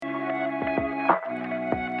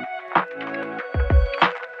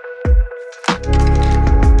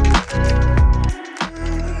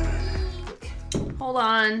Hold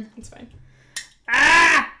on. It's fine.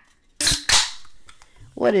 Ah!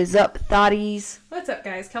 What is up, thotties? What's up,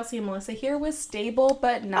 guys? Kelsey and Melissa here with Stable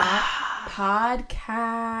But Not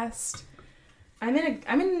Podcast. I'm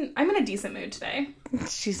in a decent mood today.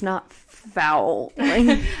 She's not foul.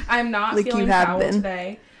 I'm not like feeling you have foul been.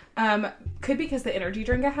 today. Could be because the energy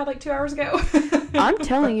drink I had like 2 hours ago. I'm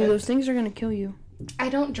telling you, those things are gonna kill you. I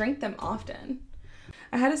don't drink them often.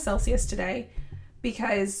 I had a Celsius today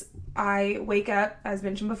because I wake up, as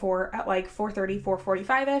mentioned before, at like 4:30,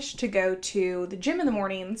 4:45ish to go to the gym in the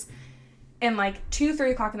mornings, and like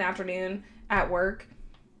 2-3 o'clock in the afternoon at work,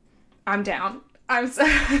 I'm down. I'm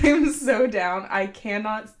so down. I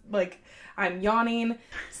cannot, I'm yawning.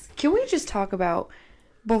 Can we just talk about,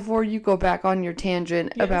 before you go back on your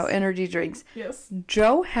tangent about energy drinks? Yes.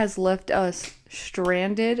 Joe has left us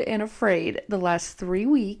stranded and afraid the last 3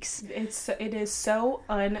 weeks. It is so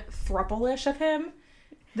unthruple-ish of him.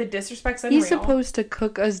 The disrespect's unreal. He's supposed to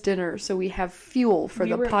cook us dinner so we have fuel for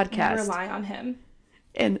the podcast. We rely on him.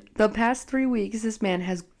 And the past 3 weeks, this man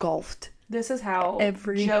has golfed. This is how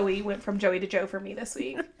Joey went from Joey to Joe for me this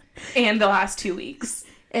week. And the last 2 weeks.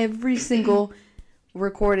 Every single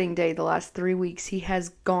recording day the last 3 weeks, he has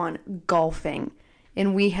gone golfing.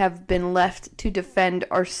 And we have been left to defend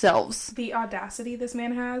ourselves. The audacity this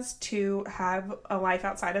man has to have a life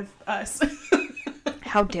outside of us.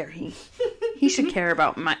 How dare he? He should care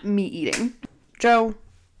about me eating. Joe,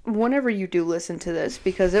 whenever you do listen to this,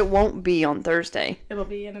 because it won't be on Thursday. It'll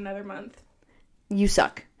be in another month. You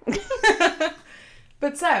suck.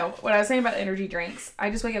 But so, what I was saying about energy drinks,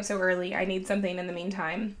 I just wake up so early. I need something in the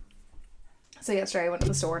meantime. So yesterday I went to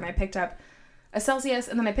the store and I picked up a Celsius,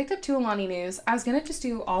 and then I picked up 2 Alani Nus. I was going to just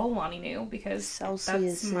do all Alani Nu because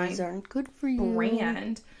Celsius aren't good for you.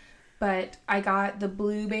 Brand. But I got the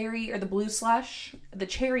blueberry, or the blue slush, the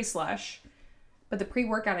cherry slush. But the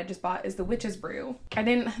pre-workout I just bought is the witch's brew.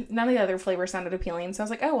 None of the other flavors sounded appealing. So I was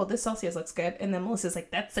like, oh, well, this Celsius looks good. And then Melissa's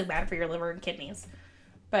like, that's so bad for your liver and kidneys.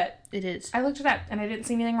 But it is. I looked it up and I didn't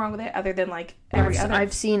see anything wrong with it other than like every other.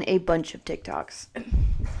 I've seen a bunch of TikToks.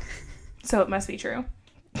 So it must be true.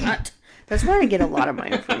 That's where I get a lot of my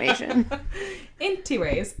information. In 2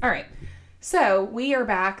 ways. All right. So we are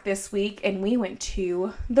back this week and we went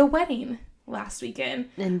to the wedding last weekend.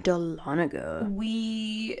 In Dahlonega.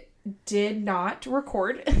 We did not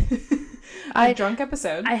record a drunk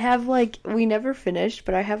episode. I have we never finished,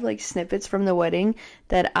 but I have snippets from the wedding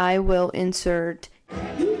that I will insert.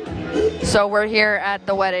 So we're here at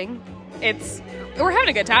the wedding. We're having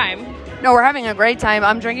a good time. No, we're having a great time.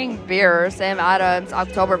 I'm drinking beer, Sam Adams,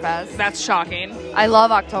 Oktoberfest. That's shocking. I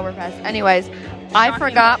love Oktoberfest. Anyways, I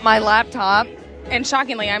forgot my laptop. And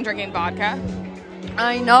shockingly, I'm drinking vodka.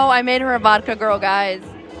 I know, I made her a vodka girl, guys.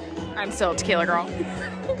 I'm still a tequila girl.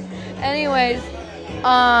 Anyways,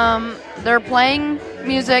 they're playing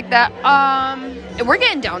music that, we're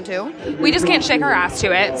getting down to. We just can't shake our ass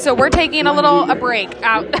to it. So we're taking a break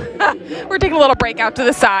out. We're taking a little break out to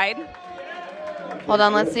the side. Hold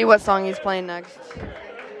on, let's see what song he's playing next.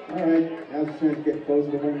 Alright, now it's time to get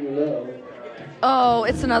closer to one you love. Oh,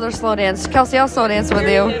 it's another slow dance. Kelsey, I'll slow dance with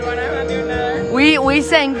you.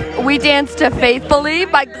 We danced to Faithfully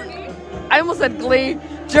by, I almost said Glee.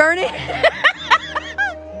 Journey.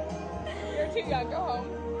 You're too young, go home.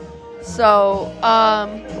 So,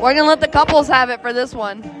 we're gonna let the couples have it for this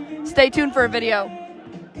one. Stay tuned for a video.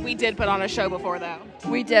 We did put on a show before, though.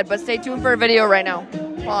 We did, but stay tuned for a video right now.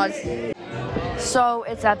 Pause. So,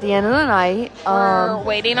 it's at the end of the night. We're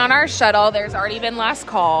waiting on our shuttle. There's already been last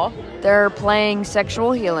call. They're playing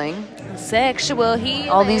Sexual Healing. Sexual Healing.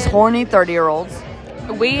 All these horny 30-year-olds.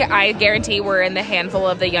 I guarantee we're in the handful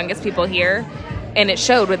of the youngest people here, and it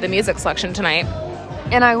showed with the music selection tonight.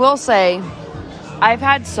 And I will say, I've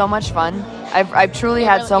had so much fun. I've truly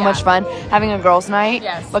had so much fun having a girls' night.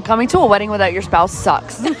 Yes. But coming to a wedding without your spouse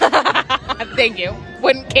sucks. Thank you.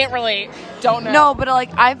 Can't relate. Don't know. No, but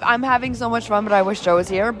I'm having so much fun, but I wish Joe was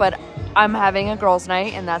here. But I'm having a girls'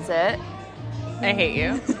 night, and that's it. I hate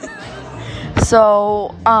you.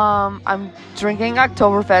 So, I'm drinking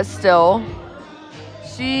Oktoberfest still.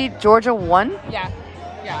 Georgia won? Yeah.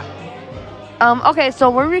 Okay, so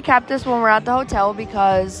we'll recap this when we're at the hotel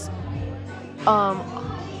because,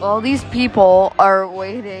 all these people are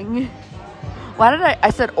waiting. Why did I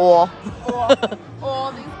said all.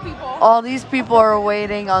 All these people. All these people are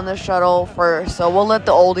waiting on the shuttle first, so we'll let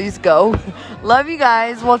the oldies go. Love you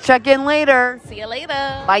guys. We'll check in later. See you later.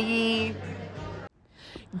 Bye.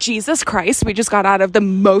 Jesus Christ, we just got out of the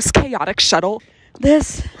most chaotic shuttle.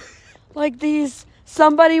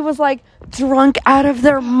 Somebody was drunk out of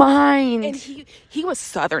their mind. And he was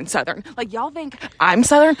southern. Like, y'all think I'm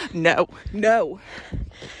southern? No.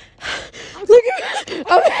 Look at me.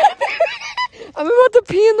 I'm about to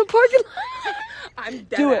pee in the parking lot. I'm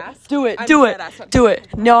dead ass. Do it.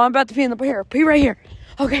 No, I'm about to pee in the here. Pee right here.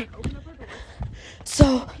 Okay.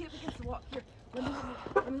 So.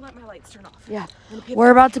 Let me let my lights turn off. Yeah.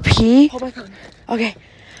 We're about to pee. Hold my phone. Okay.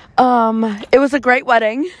 It was a great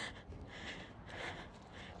wedding.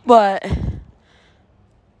 But.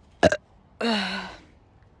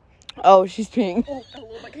 Oh, she's peeing. Oh, a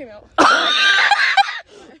little bit came out.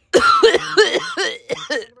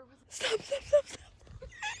 Stop.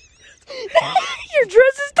 Your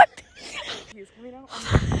dress is stuck. He's coming out.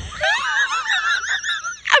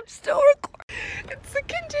 I'm still recording. It's the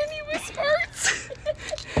continuous farts.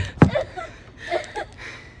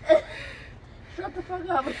 Shut the fuck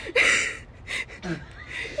up.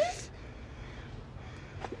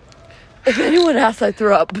 If anyone asks, I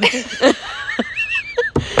threw up.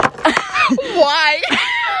 Why?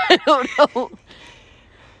 I don't know.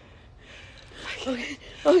 Okay.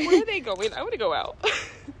 Where are they going? I want to go out.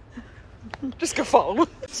 Just go follow.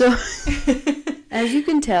 So, as you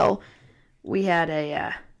can tell, we had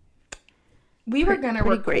a we were gonna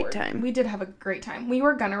record. great time. We did have a great time. We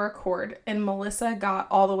were gonna record, and Melissa got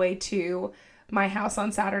all the way to my house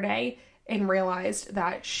on Saturday and realized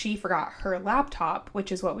that she forgot her laptop,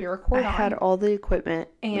 which is what we record I on. had all the equipment,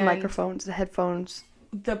 the And- microphones, the headphones.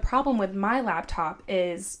 The problem with my laptop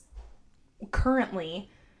is currently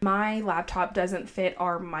my laptop doesn't fit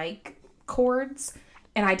our mic cords,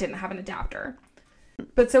 and I didn't have an adapter.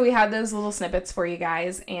 But so we had those little snippets for you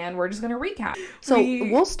guys, and we're just going to recap. So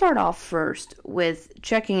we'll start off first with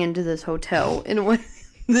checking into this hotel and what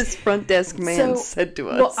this front desk man said to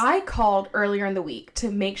us. Well, I called earlier in the week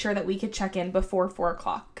to make sure that we could check in before 4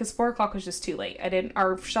 o'clock, because 4 o'clock was just too late.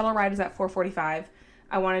 Our shuttle ride is at 4:45.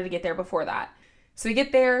 I wanted to get there before that. So we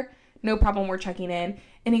get there, no problem, we're checking in.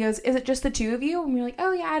 And he goes, is it just the two of you? And we're like,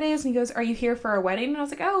 oh, yeah, it is. And he goes, are you here for a wedding? And I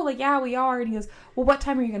was like, oh, like, yeah, we are. And he goes, well, what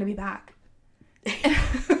time are you going to be back?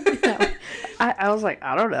 I was like,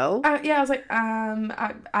 I don't know. Yeah, I was like,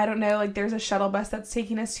 I don't know. Like, there's a shuttle bus that's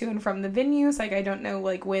taking us to and from the venues. Like, I don't know,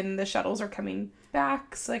 like, when the shuttles are coming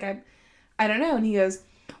back. So, like, I don't know. And he goes,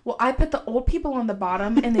 well, I put the old people on the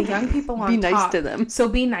bottom and the young people on top. Be nice to them. So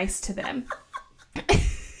be nice to them.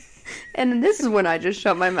 And then this is when I just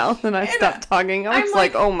shut my mouth and I stopped talking. I was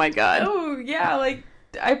like, oh my God. Oh, yeah, like,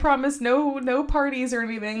 I promise no parties or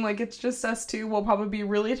anything. Like, it's just us two. We'll probably be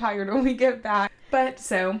really tired when we get back. But,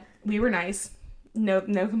 so, we were nice. No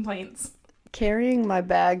complaints. Carrying my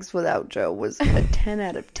bags without Joe was a 10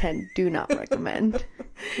 out of 10. Do not recommend.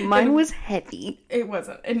 Mine was heavy. It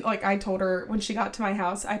wasn't. And, like, I told her when she got to my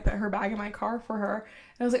house, I put her bag in my car for her.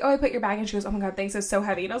 And I was like, oh, I put your bag. And she goes, oh my God, thanks. It's so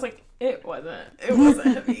heavy. And I was like, it wasn't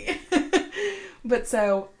heavy. But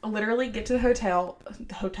so, literally get to the hotel.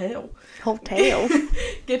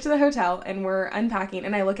 Get to the hotel, and we're unpacking.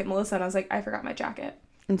 And I look at Melissa, and I was like, I forgot my jacket.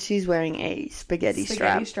 And she's wearing a spaghetti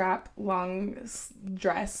strap, long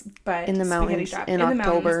dress, but in the mountains strap. in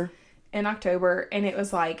October. In October, and it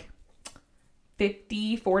was like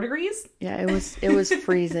 54 degrees. Yeah, it was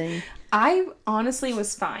freezing. I honestly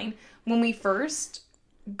was fine. When we first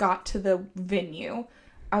got to the venue,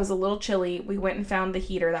 I was a little chilly. We went and found the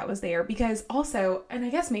heater that was there because also, and I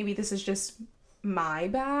guess maybe this is just my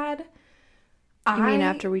bad. You mean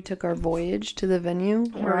after we took our voyage to the venue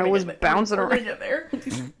where I was bouncing around there?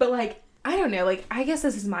 But like, I don't know. Like, I guess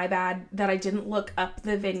this is my bad that I didn't look up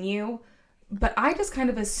the venue, but I just kind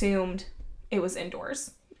of assumed it was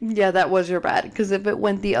indoors. Yeah, that was your bad because if it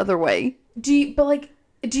went the other way. Do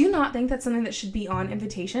you not think that's something that should be on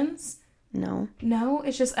invitations? No. No,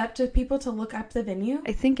 it's just up to people to look up the venue.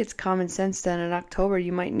 I think it's common sense that in October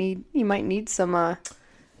you might need some But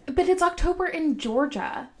it's October in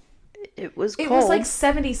Georgia. It was cold. It was like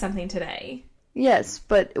 70 something today. Yes,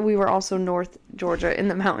 but we were also North Georgia in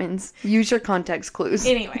the mountains. Use your context clues.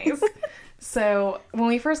 Anyways, so when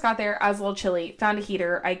we first got there, I was a little chilly. Found a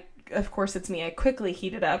heater. Of course it's me. I quickly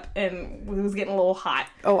heated up and it was getting a little hot.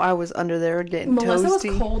 Oh, I was under there getting Melissa toasty.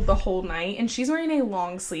 was cold the whole night, and she's wearing a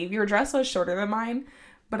long sleeve. Your dress was shorter than mine,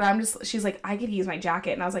 but she's like, I could use my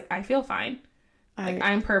jacket, and I was like, I feel fine.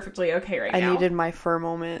 I'm perfectly okay now. I needed my fur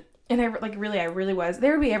moment. And I really was.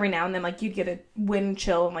 There would be every now and then, like, you'd get a wind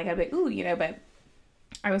chill, and like I'd be like, ooh, but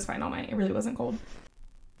I was fine all night. It really wasn't cold.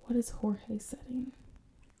 What is Jorge setting?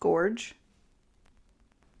 Gorge.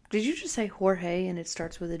 Did you just say Jorge and it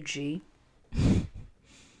starts with a G?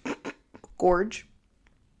 Gorge.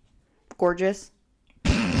 Gorgeous.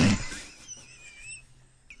 I'm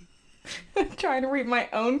trying to read my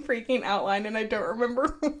own freaking outline and I don't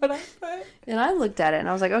remember what I put. And I looked at it and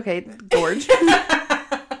I was like, okay, gorge.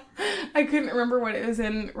 I couldn't remember what it was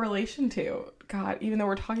in relation to. God, even though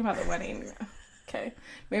we're talking about the wedding. Okay.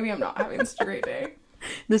 Maybe I'm not having such a great day.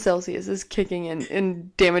 The Celsius is kicking in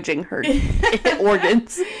and damaging her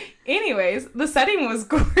organs. Anyways, the setting was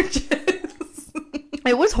gorgeous.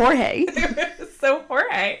 It was Jorge. It was so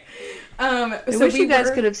Jorge. I wish you guys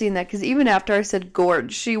could have seen that, because even after I said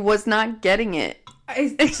gorge, she was not getting it.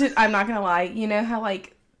 I'm not gonna lie. You know how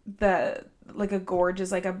like a gorge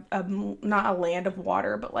is like a not a land of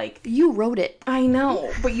water, but like you wrote it. I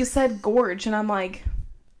know, but you said gorge, and I'm like,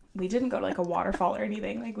 we didn't go to like a waterfall or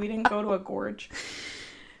anything. Like we didn't go to a gorge.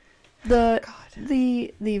 The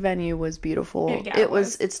venue was beautiful.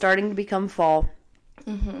 It's starting to become fall.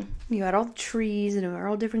 Mm-hmm. You had all the trees and it were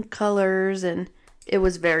all different colors, and it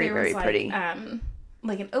was very pretty.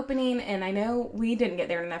 Like an opening, and I know we didn't get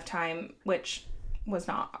there in enough time, which was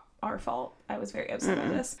not our fault. I was very upset at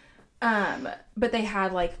this. But they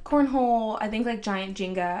had like cornhole, I think like giant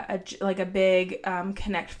Jenga, like a big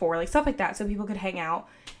Connect Four, like stuff like that, so people could hang out.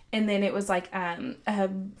 And then it was like a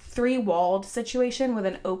 3-walled situation with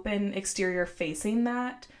an open exterior facing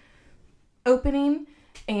that opening.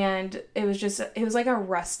 And it was like a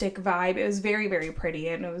rustic vibe. It was very, very pretty,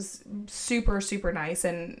 and it was super, super nice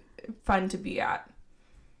and fun to be at.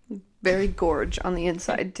 Very gorge on the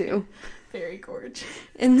inside too. Very gorge.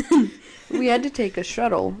 And then we had to take a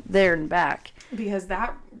shuttle there and back. Because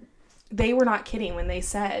they were not kidding when they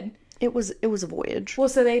said... It was a voyage. Well,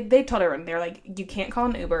 so they told everyone, they're like, you can't call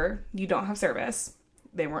an Uber. You don't have service.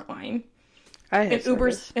 They weren't lying. I had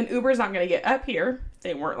service. Uber's not going to get up here.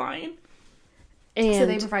 They weren't lying. And so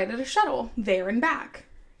they provided a shuttle there and back.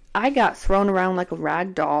 I got thrown around like a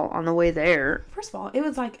rag doll on the way there. First of all, it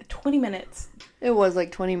was like 20 minutes. It was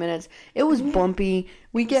like 20 minutes. It was bumpy.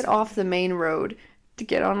 We get off the main road to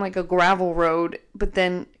get on like a gravel road, but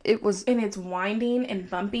then it was... And it's winding and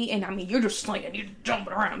bumpy, and I mean, you're just slinging, you're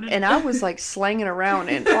jumping around. And I was like slanging around,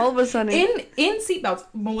 and all of a sudden... In seatbelts,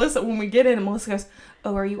 Melissa, when we get in, Melissa goes,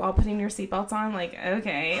 oh, are you all putting your seatbelts on? Like,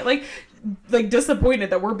 okay. Like disappointed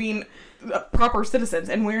that we're being proper citizens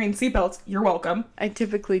and wearing seatbelts. You're welcome. I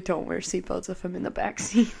typically don't wear seatbelts if I'm in the back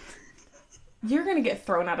seat. You're going to get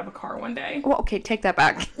thrown out of a car one day. Well, okay, take that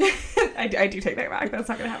back. I do take that back. That's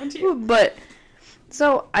not going to happen to you. But,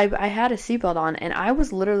 so, I had a seatbelt on, and I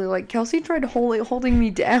was literally like, Kelsey tried holding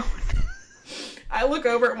me down. I look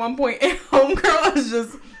over at one point, and homegirl is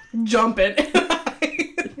just jumping. And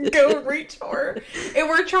I go reach for her. And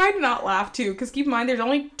we're trying to not laugh, too, because keep in mind, there's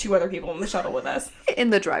only 2 other people in the shuttle with us.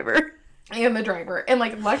 And the driver. And,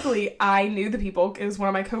 like, luckily, I knew the people. It was one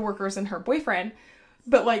of my coworkers and her boyfriend.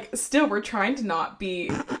 But, like, still, we're trying to not be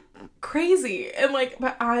crazy. And, like,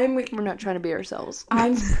 but we're not trying to be ourselves.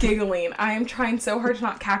 I'm giggling. I am trying so hard to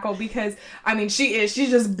not cackle because, I mean, she's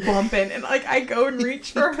just bumping. And, like, I go and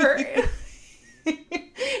reach for her.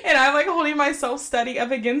 And I'm, like, holding myself steady up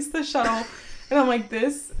against the shuttle. And I'm like,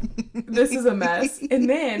 this is a mess. And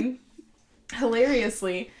then,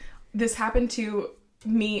 hilariously, this happened to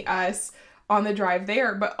us on the drive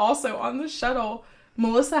there, but also on the shuttle.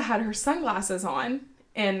 Melissa had her sunglasses on,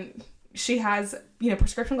 and she has,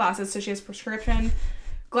 prescription glasses. So she has prescription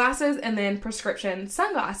glasses and then prescription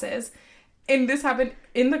sunglasses. And this happened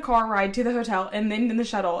in the car ride to the hotel and then in the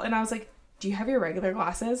shuttle. And I was like, do you have your regular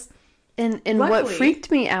glasses? And luckily, what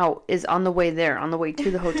freaked me out is on the way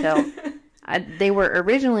to the hotel, they were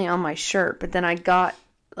originally on my shirt, but then I got,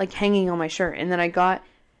 like, hanging on my shirt. And then I got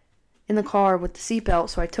in the car with the seatbelt,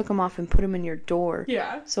 so I took them off and put them in your door.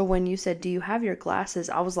 Yeah. So when you said, do you have your glasses?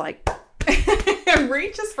 I was like...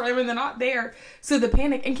 reaches for them and they're not there. So the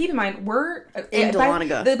panic, and keep in mind, we're... in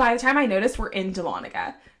Dahlonega. By the time I noticed, we're in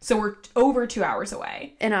Dahlonega. So we're over 2 hours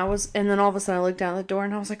away. And then all of a sudden I looked down the door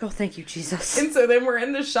and I was like, oh, thank you, Jesus. And so then we're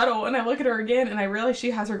in the shuttle and I look at her again and I realize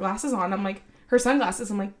she has her glasses on. I'm like, her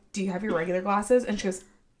sunglasses. I'm like, do you have your regular glasses? And she goes,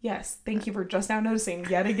 yes, thank you for just now noticing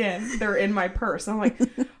yet again. They're in my purse. And I'm like,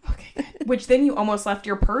 okay, good. Which then you almost left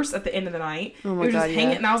your purse at the end of the night. Oh my God, just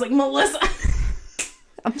hanging, and I was like, Melissa.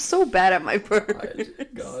 I'm so bad at my purse.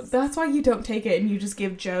 God. That's why you don't take it and you just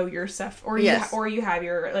give Joe your stuff. Or you have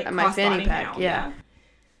your, like, my fanny pack, now. Yeah.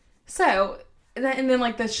 So, and then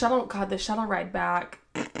like, the shuttle ride back.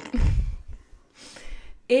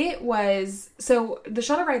 It was, so the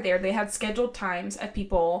shuttle ride there, they had scheduled times of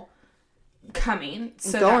people coming.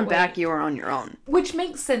 So going back, you were on your own. Which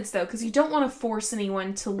makes sense, though, because you don't want to force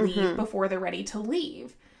anyone to leave before they're ready to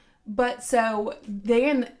leave. But so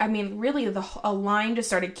really a line just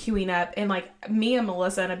started queuing up, and like me and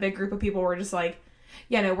Melissa and a big group of people were just like,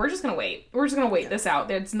 yeah, no, we're just going to wait. We're just going to wait this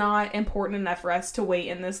out. It's not important enough for us to wait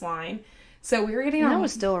in this line. So we were getting on. That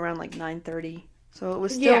was still around like 9:30. So it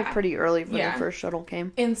was still Yeah. pretty early when Yeah. the first shuttle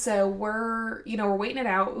came. And so we're waiting it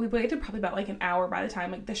out. We waited probably about like an hour by the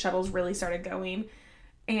time like the shuttles really started going.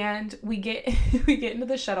 And we get into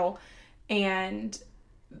the shuttle, and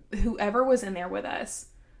whoever was in there with us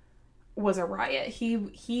was a riot.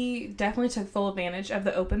 He definitely took full advantage of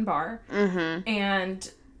the open bar. Mm-hmm.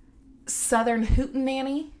 And Southern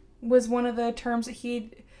Hootenanny was one of the terms that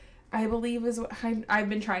I believe is what I've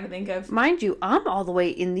been trying to think of. Mind you, I'm all the way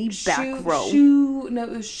in the back row. It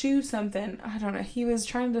was shoe something. I don't know. He was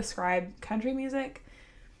trying to describe country music,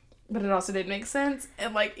 but it also didn't make sense.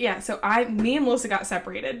 And like, yeah, so me and Melissa got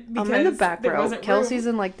separated because I'm in the back row. wasn't Kelsey's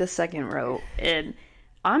room. in like the second row, and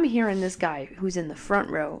I'm hearing this guy who's in the front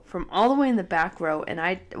row from all the way in the back row, and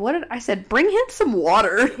I said, bring him some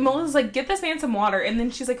water. Melissa's like, get this man some water, and then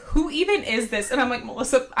she's like, who even is this? And I'm like,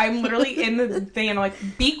 Melissa, I'm literally in the thing, and I'm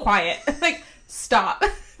like, be quiet, like, stop,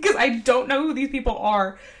 because I don't know who these people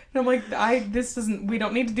are. And I'm like, we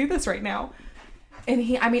don't need to do this right now. And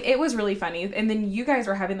it was really funny. And then you guys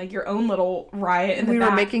were having like your own little riot in the back. We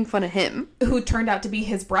were making fun of him, who turned out to be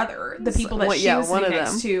his brother. The people that she was sitting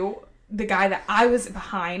next to, the guy that I was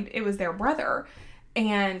behind, it was their brother.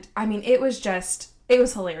 And it was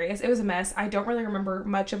hilarious. It was a mess. I don't really remember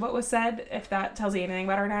much of what was said, if that tells you anything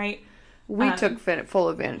about our night. We took full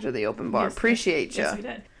advantage of the open bar. Yes, Appreciate you. Yes, we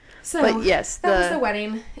did. So, but yes, that was the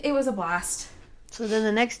wedding. It was a blast. So then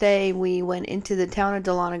the next day we went into the town of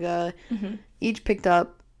Dahlonega. Mm-hmm. Each picked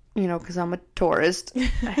up, because I'm a tourist,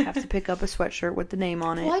 I have to pick up a sweatshirt with the name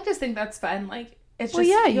on it. Well, I just think that's fun. Like, it's just, well,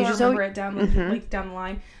 yeah, you'll you just remember it down down the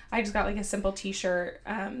line. I just got like a simple t-shirt.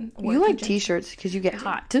 You like t-shirts because you get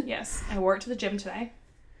hot. Yes, I wore it to the gym today.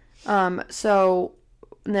 So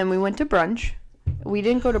then we went to brunch. We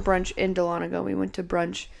didn't go to brunch in Dahlonega. We went to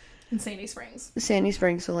brunch in Sandy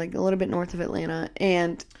Springs. So like a little bit north of Atlanta.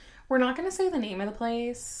 And we're not going to say the name of the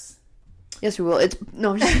place. Yes, we will. It's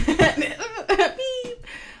no.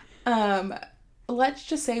 Let's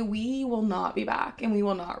just say we will not be back, and we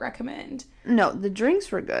will not recommend. No, the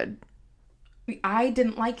drinks were good. I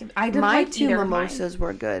didn't like it. My two mimosas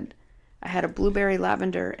were good. I had a blueberry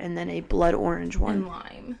lavender and then a blood orange one. And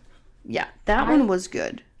lime. Yeah, that one was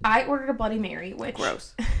good. I ordered a Bloody Mary, which...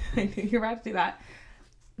 Gross. I knew you were about to do that.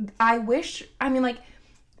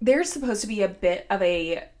 There's supposed to be a bit of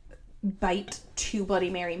a bite to Bloody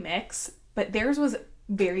Mary mix, but theirs was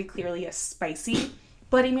very clearly a spicy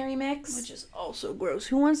Bloody Mary mix. Which is also gross.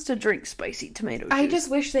 Who wants to drink spicy tomato juice? I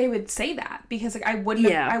just wish they would say that, because like I wouldn't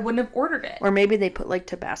have ordered it. Or maybe they put like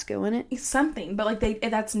Tabasco in it. Something, but like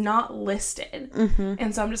that's not listed. Mm-hmm.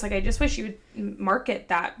 And so I'm just like, I just wish you would market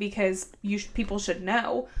that, because people should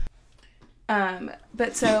know.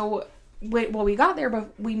 But so we got there,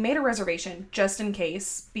 but we made a reservation just in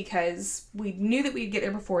case, because we knew that we'd get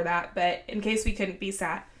there before that, but in case we couldn't be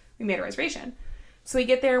sat, we made a reservation. So we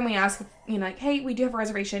get there and we ask, like, hey, we do have a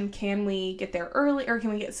reservation. Can we get there early, or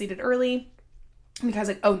can we get seated early? And the guy's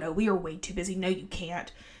like, oh no, we are way too busy. No, you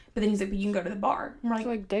can't. But then he's like, but you can go to the bar. And we're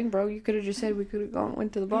like, dang, bro, you could have just said we could have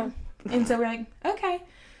went to the bar. Yeah. And so we're like, okay.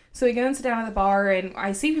 So we go and sit down at the bar, and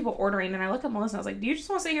I see people ordering, and I look at Melissa and I was like, do you just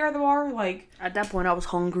want to sit here at the bar? Like, at that point I was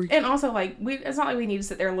hungry. And also, like, it's not like we need to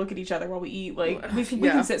sit there and look at each other while we eat. Like, we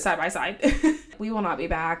can sit side by side. We will not be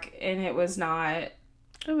back, and it was not...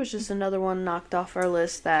 It was just another one knocked off our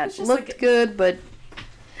list that looked like, good, but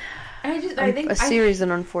I think a series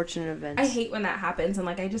of unfortunate events. I hate when that happens, and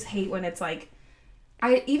like I just hate when it's like,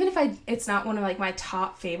 even if it's not one of like my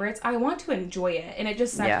top favorites, I want to enjoy it, and it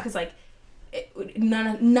just sucks because like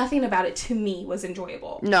nothing about it to me was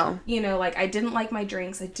enjoyable. No, like I didn't like my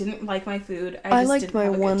drinks, I didn't like my food. I liked my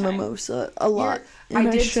one mimosa a lot. And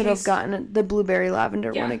I should have gotten the blueberry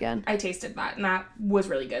lavender one again. I tasted that, and that was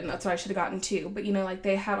really good, and that's what I should have gotten too. But like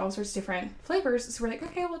they had all sorts of different flavors, so we're like,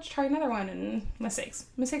 okay, well, let's try another one. And mistakes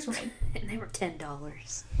were made. And they were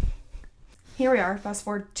 $10. Here we are, fast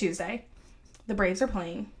forward Tuesday. The Braves are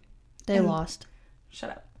playing. They lost. Shut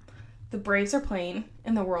up. The Braves are playing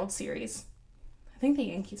in the World Series. I think the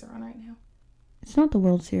Yankees are on right now. It's not the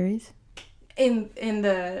World Series. In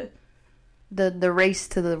the race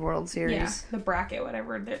to the World Series. Yeah, the bracket,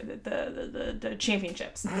 whatever, the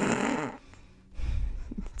championships.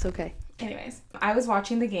 It's okay. Anyways, I was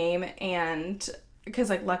watching the game, and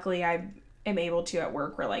because like luckily I am able to at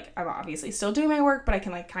work, where like I'm obviously still doing my work, but I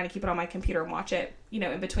can like kind of keep it on my computer and watch it,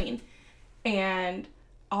 in between. And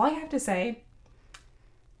all I have to say,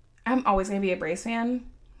 I'm always going to be a Braves fan,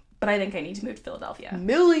 but I think I need to move to Philadelphia.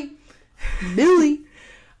 Millie.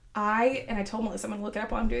 I told Melissa I'm going to look it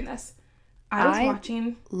up while I'm doing this. I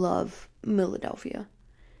love Philadelphia.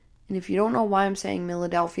 And if you don't know why I'm saying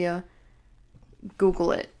Philadelphia,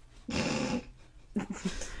 Google it.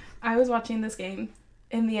 I was watching this game,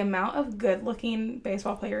 and the amount of good-looking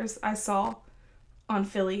baseball players I saw on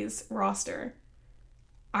Philly's roster,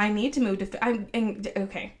 I need to move to...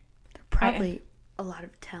 okay. Probably a lot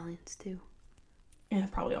of Italians, too.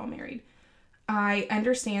 And probably all married. I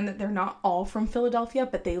understand that they're not all from Philadelphia,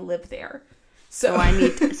 but they live there. So I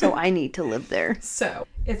need to live there. So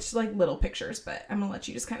it's like little pictures, but I'm gonna let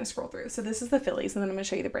you just kind of scroll through. So this is the Phillies, and then I'm gonna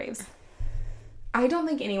show you the Braves. I don't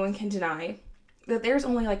think anyone can deny that there's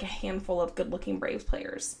only like a handful of good-looking Braves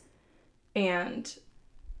players, and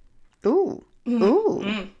I'm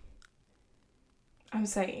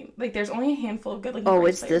saying, like, there's only a handful of good-looking Braves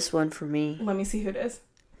it's players. this one for me. Let me see who it is.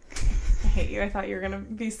 I hate you. I thought you were gonna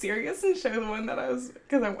be serious and show the one that I was,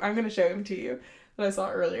 because I'm gonna show him to you that I saw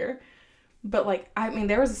earlier. But, like, I mean,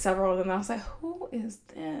 there was several of them that I was like, who is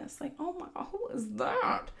this? Like, oh my god, who is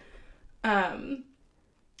that?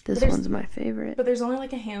 This one's my favorite. But there's only,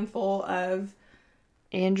 like, a handful of...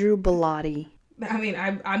 Andrew Bellotti. I mean,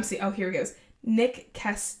 I'm seeing... Oh, here he goes. Nick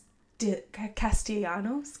Castellanos?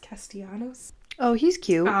 Oh, he's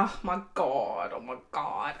cute. Oh my god.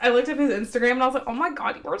 I looked up his Instagram and I was like, oh my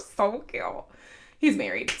god, you are so cute. He's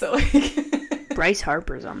married, so, like... Bryce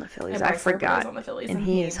Harper's on the Phillies. I forgot. On the Phillies, and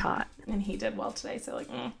he is hot. And he did well today, so like.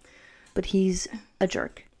 But he's a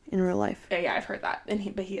jerk in real life. Yeah, I've heard that.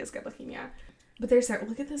 But he is good looking, yeah. But there's that.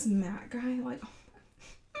 Look at this Matt guy. Like,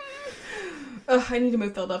 I need to move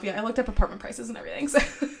to Philadelphia. I looked up apartment prices and everything. So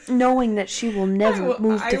knowing that she will never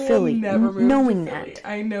move to Philly. Never move knowing to Philly. that.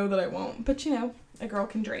 I know that I won't. But you know, a girl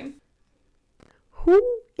can dream. Who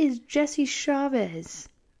is Jesse Chavez?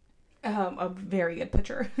 A very good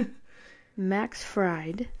pitcher. Max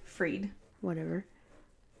Fried. Whatever.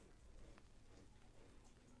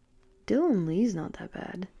 Dylan Lee's not that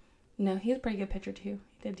bad. No, he's a pretty good pitcher too.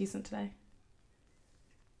 He did decent today.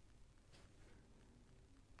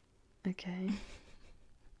 Okay.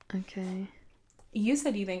 You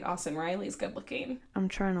said you think Austin Riley's good looking. I'm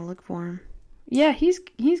trying to look for him. Yeah, he's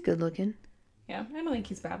good looking. Yeah, I don't think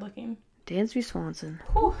he's bad looking. Dansby Swanson.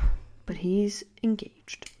 Whew. But he's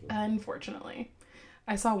engaged. Unfortunately.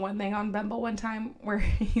 I saw one thing on Bumble one time where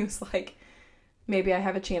he was like, maybe I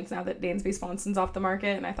have a chance now that Dansby Swanson's off the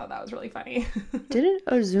market, and I thought that was really funny. Didn't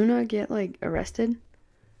Ozuna get, like, arrested?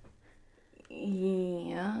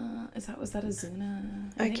 Yeah. Was that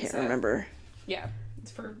Ozuna? I can't remember. Yeah.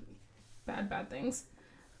 It's for bad things.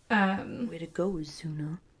 Way to go,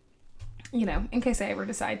 Ozuna. You know, in case I ever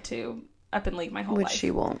decide to up and leave my whole life. Which she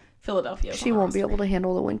won't. Philadelphia. She won't be able to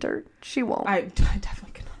handle the winter. She won't. I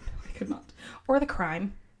definitely could not. I could not. Or the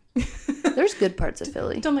crime. There's good parts of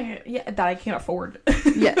Philly. Don't think that I can't afford.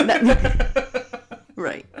 Yeah.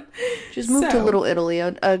 Right. Just move to Little Italy.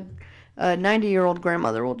 A 90-year-old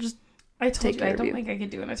grandmother will just I don't think I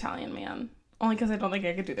could do an Italian man. Only because I don't think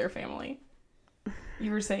I could do their family.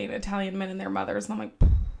 You were saying Italian men and their mothers, and I'm like,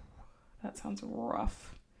 that sounds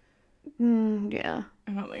rough. Yeah.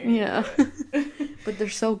 I don't think yeah. But they're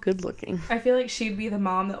so good looking. I feel like she'd be the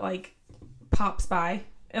mom that, like, pops by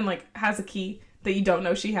and, like, has a key that you don't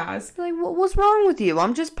know she has. Like, what's wrong with you?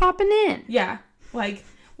 I'm just popping in. Yeah. Like,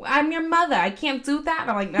 I'm your mother. I can't do that.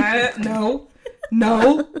 And I'm like,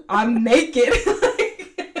 no, I'm naked.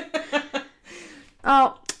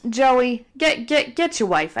 Oh, Joey, get your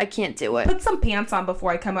wife. I can't do it. Put some pants on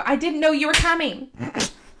before I come up. I didn't know you were coming.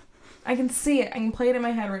 I can see it. I can play it in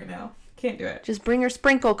my head right now. Can't do it. Just bring her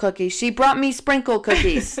sprinkle cookies. She brought me sprinkle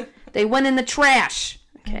cookies. They went in the trash.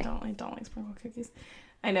 Okay. I don't like sprinkle cookies.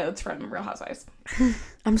 I know it's from Real Housewives.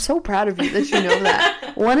 I'm so proud of you that you know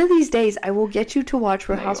that. One of these days, I will get you to watch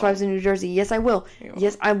Real Housewives in New Jersey. Yes, I will.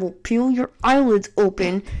 Yes, I will peel your eyelids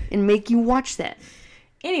open and make you watch that.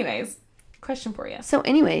 Anyways, question for you. So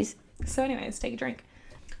anyways, take a drink.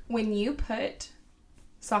 When you put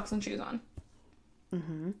socks and shoes on,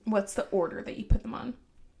 what's the order that you put them on?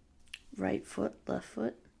 Right foot, left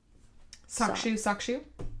foot. Sock, shoe, or sock,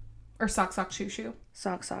 shoe.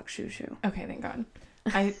 Sock, shoe. Okay, thank God.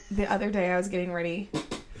 The other day I was getting ready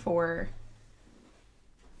for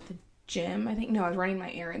the gym. I was running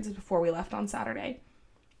my errands before we left on Saturday.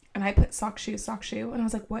 And I put sock, shoe. And I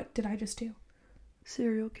was like, what did I just do?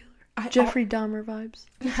 Serial killer. Jeffrey Dahmer vibes.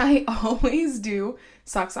 I always do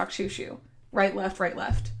sock, shoe. Right,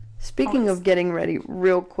 left. Speaking of getting ready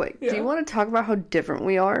real quick, do you want to talk about how different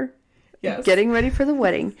we are? Yes. Getting ready for the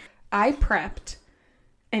wedding. I prepped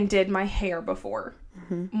and did my hair before.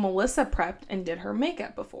 Melissa prepped and did her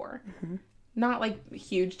makeup before. Not like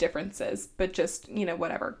huge differences, but just,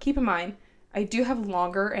 whatever. Keep in mind, I do have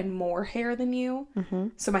longer and more hair than you.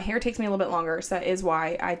 So my hair takes me a little bit longer. So that is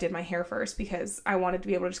why I did my hair first, because I wanted to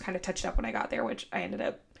be able to just kind of touch it up when I got there, which I ended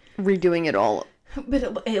up redoing it all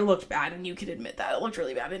But it looked bad, and you could admit that. It looked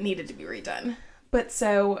really bad. It needed to be redone. But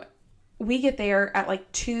so we get there at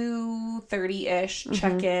like 2:30-ish,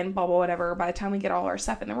 check in, blah, blah, whatever. By the time we get all our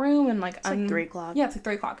stuff in the room and like... It's like 3 o'clock. Yeah, it's like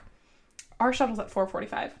 3 o'clock. Our shuttle's at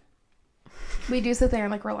 4:45. We do sit there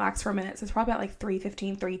and like relax for a minute. So it's probably at like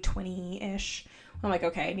 3:15, 3:20-ish. I'm like,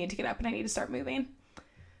 okay, I need to get up and I need to start moving.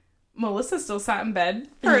 Melissa still sat in bed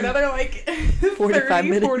for another like 45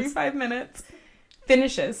 minutes.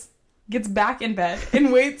 Finishes. Gets back in bed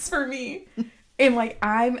and waits for me. And like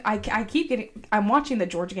I'm watching the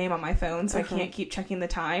Georgia game on my phone, so I can't keep checking the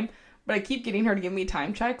time. But I keep getting her to give me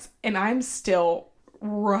time checks, and I'm still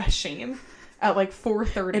rushing at like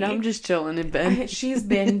 4:30. And I'm just chilling in bed. She's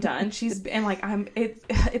been done. And like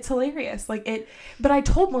it's hilarious. Like it. But I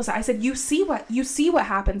told Melissa, I said, you see what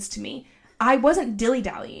happens to me. I wasn't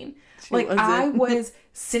dilly-dallying. I was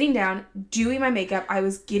sitting down, doing my makeup. I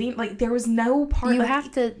was getting, like, there was no part...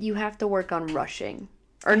 You have to work on rushing.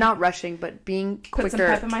 Or not rushing, but being quicker. Put some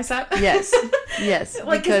pep in my step? Yes. Yes.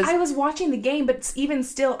 Like, because I was watching the game, but even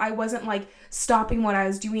still, I wasn't, like, stopping what I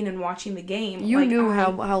was doing and watching the game. You knew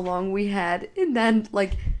how long we had. And then,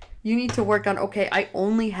 like, you need to work on, okay, I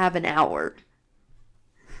only have an hour.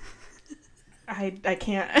 I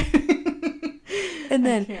can't... And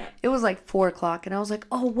then it was like 4 o'clock, and I was like,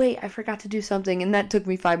 oh, wait, I forgot to do something. And that took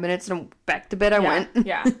me 5 minutes, and back to bed I went.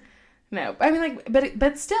 Yeah. No. I mean, like,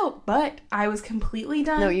 but I was completely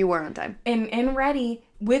done. No, you were on time. And ready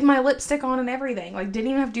with my lipstick on and everything. Like,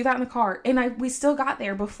 didn't even have to do that in the car. And we still got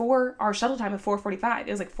there before our shuttle time at 4:45.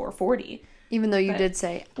 It was like 4:40. Even though you did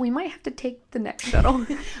say, we might have to take the next shuttle.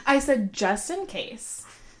 I said, just in case.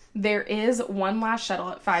 There is one last shuttle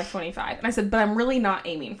at 5:25. And I said, but I'm really not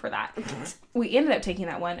aiming for that. We ended up taking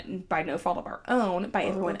that one by no fault of our own, by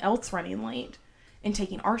everyone else running late and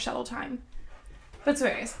taking our shuttle time. But so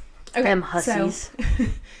anyways. Okay, them hussies.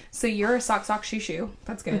 So you're a sock, shoe.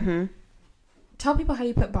 That's good. Mm-hmm. Tell people how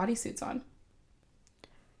you put bodysuits on.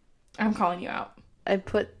 I'm calling you out. I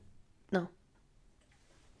put the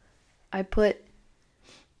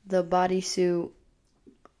bodysuit,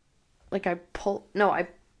 like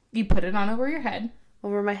You put it on over your head.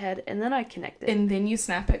 Over my head, and then I connect it. And then you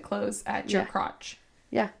snap it closed at your crotch.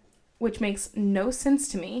 Yeah. Which makes no sense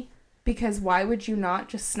to me, because why would you not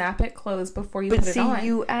just snap it closed before you put it on? But see,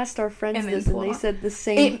 you asked our friends this, and they said the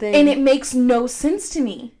same thing. And it makes no sense to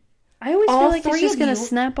me. I always feel like it's just going to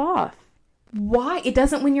snap off. Why? It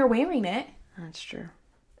doesn't when you're wearing it. That's true.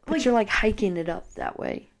 But you're like hiking it up that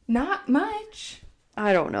way. Not much.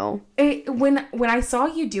 I don't know. When I saw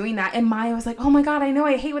you doing that, and Maya was like, oh my God, I know,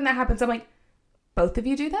 I hate when that happens. I'm like, both of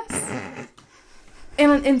you do this?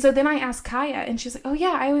 and so then I asked Kaya, and she's like, oh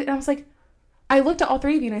yeah. And I was like, I looked at all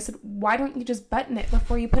three of you, and I said, why don't you just button it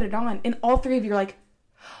before you put it on? And all three of you are like,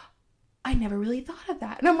 I never really thought of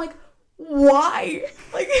that. And I'm like, why?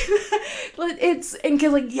 Like, it's, and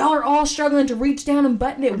because like y'all are all struggling to reach down and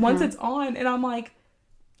button it once it's on, and I'm like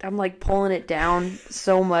pulling it down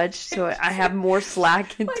so much so I have more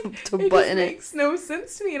slack to button it. It makes no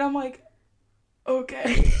sense to me, and I'm like,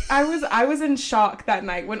 okay. I was in shock that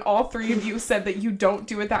night when all three of you said that you don't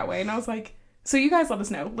do it that way, and I was like, so you guys let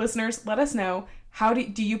us know, listeners, let us know, how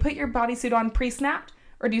do you put your bodysuit on pre-snapped,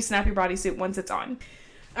 or do you snap your bodysuit once it's on?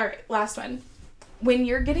 All right, last one. When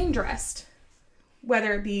you're getting dressed,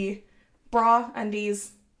 whether it be bra,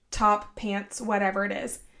 undies, top, pants, whatever it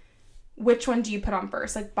is, which one do you put on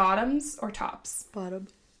first? Like bottoms or tops? Bottom.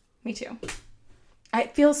 Me too.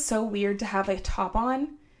 It feels so weird to have a top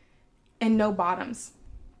on and no bottoms.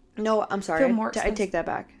 No, I'm sorry. I take that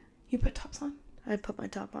back. You put tops on? I put my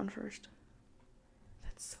top on first.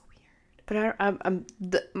 That's so weird. But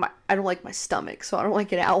I don't like my stomach, so I don't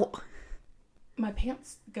like it out. My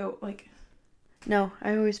pants go like... No,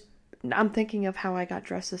 I'm thinking of how I got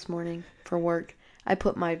dressed this morning for work. I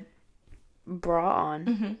put my bra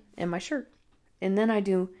on and my shirt. And then I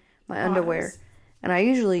do my underwear. And I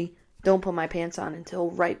usually don't put my pants on until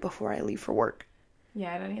right before I leave for work.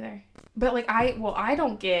 Yeah, I don't either. But like I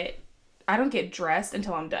don't get dressed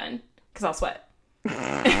until I'm done, because I'll sweat.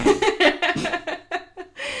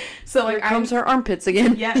 So like here comes our armpits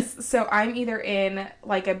again. Yes. So I'm either in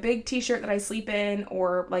like a big t-shirt that I sleep in,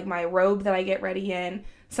 or like my robe that I get ready in,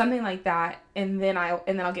 something like that, and then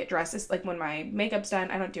I'll get dressed. It's like when my makeup's done,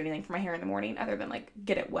 I don't do anything for my hair in the morning other than like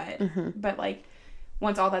get it wet. But like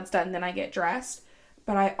once all that's done, then I get dressed.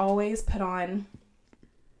 But I always put on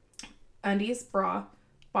undies, bra,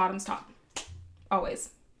 bottoms, top.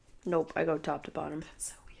 Always. Nope, I go top to bottom.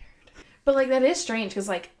 That's so weird. But like that is strange, because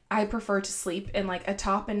like I prefer to sleep in like a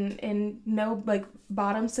top and no like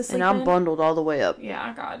bottoms to sleep in. And I'm bundled all the way up.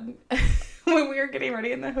 Yeah, God. When we were getting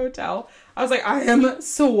ready in the hotel, I was like, I am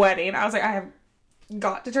sweating. I was like, I have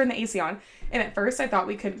got to turn the AC on. And at first I thought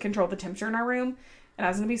we couldn't control the temperature in our room. And I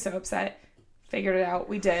was going to be so upset. Figured it out.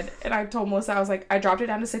 We did. And I told Melissa, I was like, I dropped it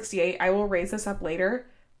down to 68. I will raise this up later.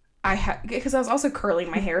 Because I was also curling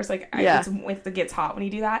my hair. So, like, it gets hot when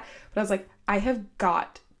you do that. But I was like, I have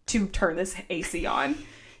got to turn this AC on.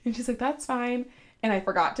 And she's like, that's fine. And I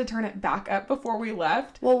forgot to turn it back up before we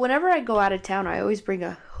left. Well, whenever I go out of town, I always bring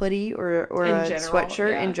a hoodie or a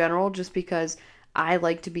sweatshirt in general, just because I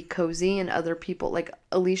like to be cozy and other people, like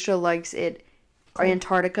Alicia likes it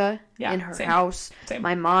Antarctica in her house. Same.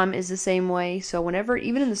 My mom is the same way. So whenever,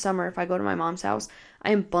 even in the summer, if I go to my mom's house,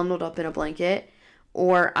 I am bundled up in a blanket,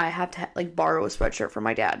 or I have to like borrow a sweatshirt from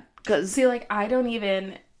my dad. Cause see, like, I don't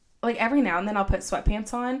even, like, every now and then I'll put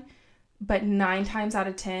sweatpants on, but 9 times out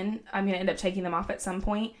of 10, I'm going to end up taking them off at some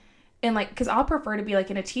point. And, like, because I'll prefer to be,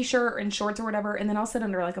 like, in a t-shirt or in shorts or whatever, and then I'll sit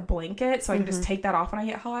under, like, a blanket, so I can just take that off when I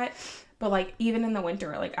get hot. But, like, even in the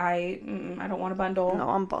winter, like, I don't want to bundle. No,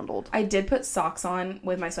 I'm bundled. I did put socks on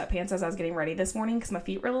with my sweatpants as I was getting ready this morning because my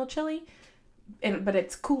feet were a little chilly. But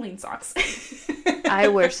it's cooling socks. I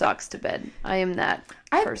wear socks to bed. I am that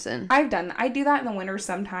person. I've done that. I do that in the winter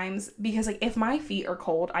sometimes because, like, if my feet are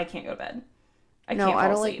cold, I can't go to bed. I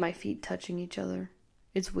don't like my feet touching each other.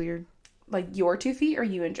 It's weird. Like your 2 feet or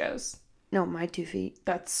you and Joe's? No, my 2 feet.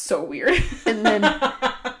 That's so weird. And then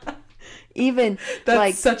even that's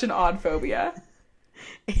like such an odd phobia.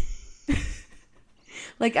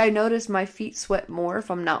 Like, I notice my feet sweat more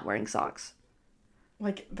if I'm not wearing socks.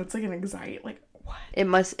 Like, that's like an anxiety. Like, what? It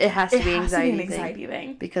has to be an anxiety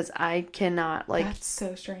thing. Because I cannot, like... That's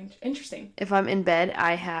so strange. Interesting. If I'm in bed,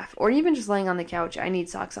 or even just laying on the couch, I need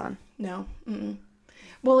socks on. No. Mm-mm.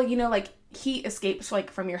 Well, you know, like, heat escapes, like,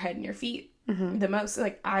 from your head and your feet the most.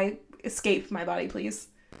 Like, I escape my body, please.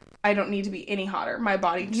 I don't need to be any hotter. My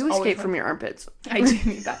body just You escape from your armpits. I do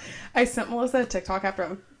need that. I sent Melissa a TikTok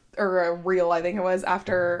or a reel, I think it was,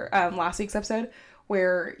 after last week's episode,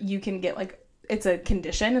 where you can get, like, it's a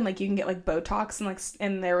condition, and, like, you can get, like, Botox, and, like,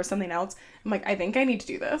 and there was something else. I'm like, I think I need to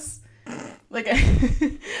do this. Like,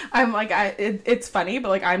 I'm like, it's funny, but,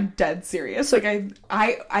 like, I'm dead serious. Like,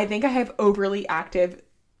 I think I have overly active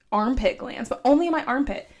armpit glands, but only in my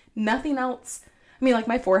armpit. Nothing else. I mean, like,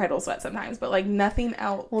 my forehead will sweat sometimes, but, like, nothing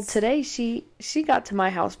else. Well, today she got to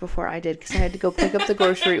my house before I did, because I had to go pick up the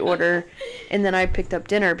grocery order, and then I picked up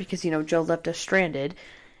dinner because, you know, Joe left us stranded,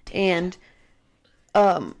 and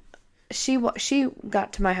she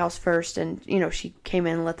got to my house first, and, you know, she came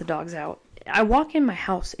in and let the dogs out. I walk in my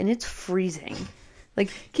house, and it's freezing.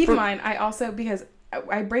 Like, keep in mind, I also, because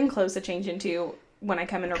I bring clothes to change into when I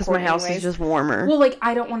come in and record. Because my house is just warmer. Well, like,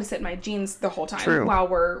 I don't want to sit in my jeans the whole time while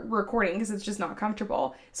we're recording because it's just not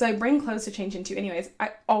comfortable. So I bring clothes to change into anyways.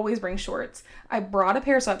 I always bring shorts. I brought a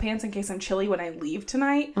pair of sweatpants in case I'm chilly when I leave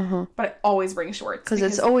tonight, but I always bring shorts. Because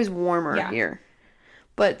it's always warmer here.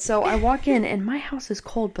 But so I walk in, and my house is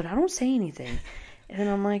cold, but I don't say anything. And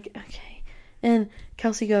I'm like, okay. And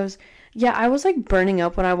Kelsey goes, yeah, I was, like, burning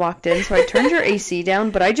up when I walked in, so I turned your AC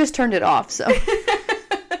down, but I just turned it off, so.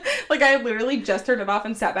 Like, I literally just turned it off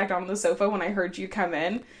and sat back down on the sofa when I heard you come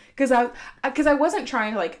in. Because I wasn't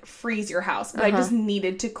trying to, like, freeze your house, but I just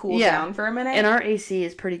needed to cool down for a minute. And our AC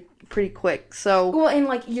is pretty quick, so. Well, and,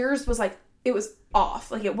 like, yours was, like, it was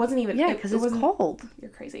off. Like, it wasn't even. Yeah, because it's cold.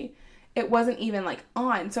 You're crazy. It wasn't even, like,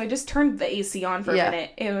 on. So I just turned the AC on for a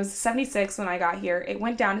minute. It was 76 when I got here. It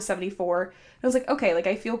went down to 74. I was like, okay, like,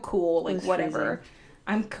 I feel cool, like, whatever. Freezing.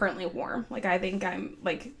 I'm currently warm. Like, I think I'm,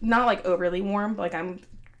 like, not, like, overly warm, but, like, I'm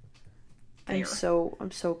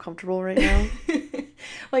so comfortable right now.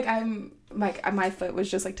 Like, my foot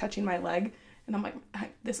was just, like, touching my leg, and I'm like,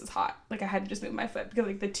 this is hot. Like, I had to just move my foot because,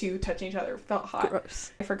 like, the two touching each other felt hot.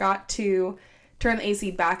 Gross. I forgot to turn the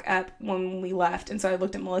AC back up when we left, and so I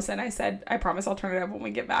looked at Melissa and I said, I promise I'll turn it up when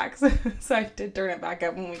we get back. So I did turn it back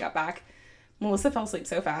up when we got back. Melissa fell asleep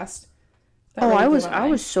so fast. I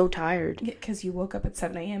was so tired. Yeah, because you woke up at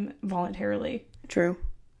 7 a.m. voluntarily. True.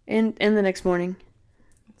 And the next morning.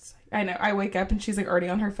 I know. I wake up and she's, like, already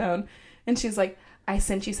on her phone. And she's like, I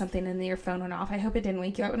sent you something and then your phone went off. I hope it didn't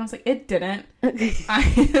wake you up. And I was like, it didn't.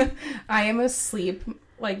 I am asleep.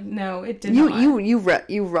 Like, no, it did not.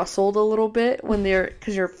 You rustled a little bit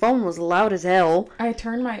because your phone was loud as hell.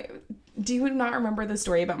 Do you not remember the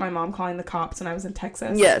story about my mom calling the cops when I was in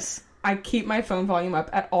Texas? Yes. I keep my phone volume up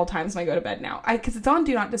at all times when I go to bed now. Because it's on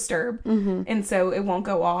Do Not Disturb. Mm-hmm. And so it won't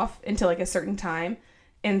go off until, like, a certain time.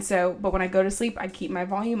 And so, but when I go to sleep, I keep my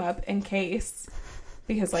volume up in case.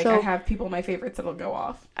 Because, like, I have people in my favorites that'll go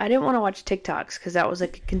off. I didn't want to watch TikToks because that was,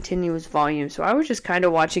 like, a continuous volume. So I was just kind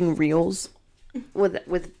of watching reels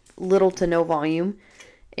with little to no volume.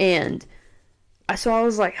 And So I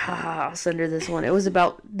was like, haha, I'll send her this one. It was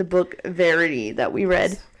about the book Verity that we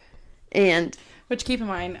read. And which, keep in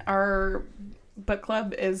mind, our book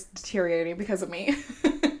club is deteriorating because of me.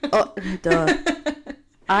 Oh, duh.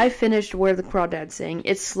 I finished Where the Crawdads Sing.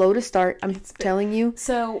 It's slow to start. I'm telling you.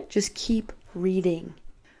 So just keep reading.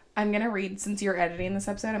 I'm going to read, since you're editing this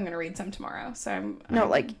episode, I'm going to read some tomorrow. So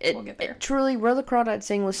we'll get there. Truly, Where the Crawdads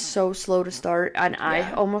Sing was so slow to start. And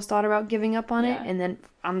I almost thought about giving up on it. And then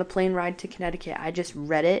on the plane ride to Connecticut, I just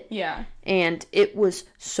read it. Yeah. And it was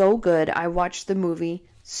so good. I watched the movie.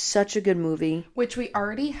 Such a good movie. Which we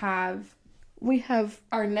already have. We have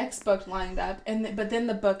our next book lined up, but then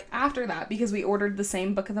the book after that, because we ordered the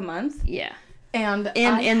same book of the month. Yeah. And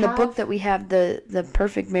the book that we have, the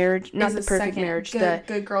Perfect Marriage, not the Perfect Marriage, the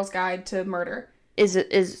Good Girl's Guide to Murder, is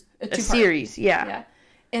a series. Yeah.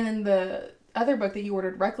 And then the other book that you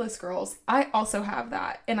ordered, Reckless Girls, I also have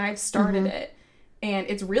that, and I've started it, and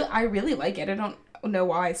it's real. I really like it. I don't know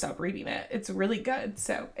why I stopped reading it. It's really good.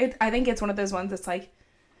 So I think it's one of those ones that's like,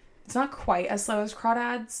 it's not quite as slow as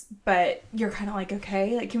Crawdads, but you're kind of like,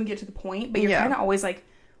 okay, like, can we get to the point? But you're kind of always like,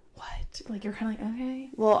 what? Like, you're kind of like, okay.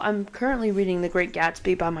 Well, I'm currently reading The Great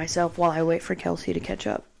Gatsby by myself while I wait for Kelsey to catch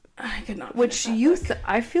up. I could not. Which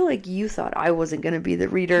I feel like you thought I wasn't going to be the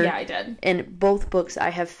reader. Yeah, I did. And both books I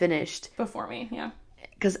have finished. Before me, yeah.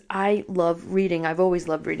 Because I love reading. I've always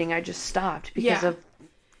loved reading. I just stopped because of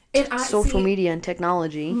social media and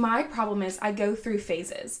technology. My problem is I go through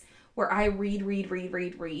phases where I read,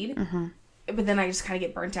 but then I just kind of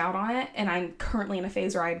get burnt out on it, and I'm currently in a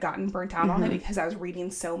phase where I had gotten burnt out on it because I was reading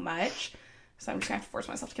so much, so I'm just going to have to force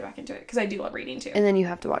myself to get back into it, because I do love reading, too. And then you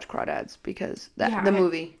have to watch Crawdads, because the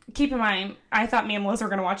movie. Keep in mind, I thought me and Melissa were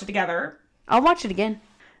going to watch it together. I'll watch it again.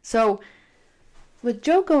 So, with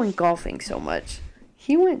Joe going golfing so much,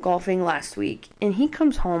 he went golfing last week, and he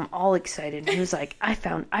comes home all excited, he was like, I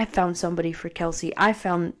found somebody for Kelsey. I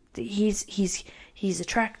found he's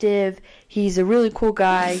attractive. He's a really cool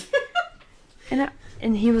guy.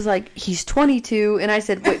 and he was like, he's 22. And I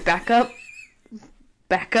said, wait, back up.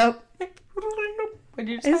 Back up. What did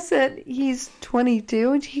you say? I said, he's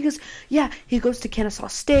 22. And he goes, yeah, he goes to Kennesaw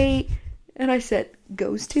State. And I said,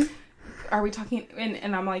 goes to? Are we talking,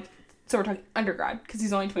 and I'm like, so we're talking undergrad, because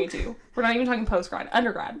he's only 22. We're not even talking postgrad,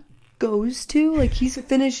 undergrad. Goes to? Like, he's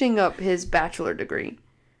finishing up his bachelor degree.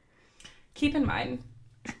 Keep in mind,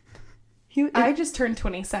 I just turned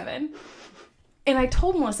 27, and I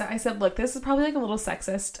told Melissa, I said, look, this is probably like a little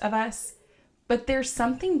sexist of us, but there's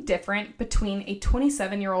something different between a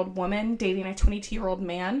 27-year-old woman dating a 22-year-old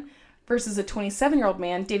man versus a 27-year-old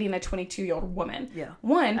man dating a 22-year-old woman. Yeah.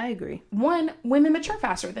 I agree. Women mature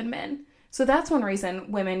faster than men. So that's one reason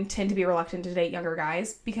women tend to be reluctant to date younger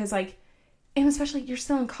guys, because, like, and especially you're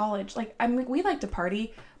still in college. Like, we like to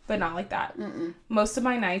party, but not like that. Mm-mm. Most of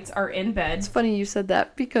my nights are in bed. It's funny you said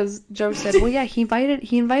that, because Joe said, well, yeah, he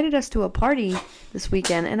invited us to a party this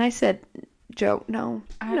weekend. And I said, Joe, no,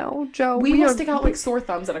 Joe. We will stick out like sore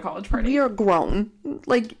thumbs at a college party. We are grown.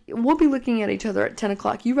 Like, we'll be looking at each other at 10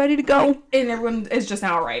 o'clock. You ready to go? And everyone is just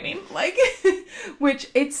now arriving. Like, which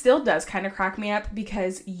it still does kind of crack me up,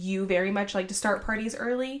 because you very much like to start parties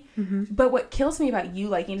early. Mm-hmm. But what kills me about you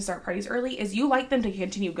liking to start parties early is you like them to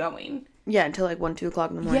continue going. Yeah, until like 1, 2 o'clock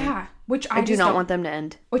in the morning. Yeah, which I do not want them to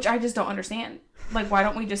end. Which I just don't understand. Like, why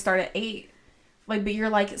don't we just start at 8? Like, but you're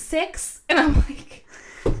like 6, and I'm like,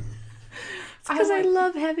 because I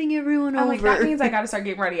love having everyone over. Like, that means I got to start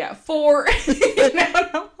getting ready at 4.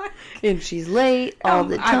 And she's late all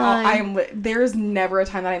the time. There's never a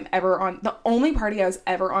time that I'm ever on. The only party I was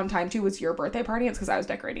ever on time to was your birthday party. It's because I was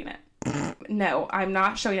decorating it. No, I'm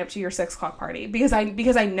not showing up to your 6 o'clock party because I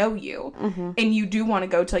know you, and you do want to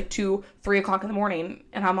go to like 2, 3 o'clock in the morning,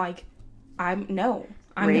 and I'm like, I'm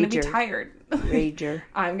gonna be tired. Rager.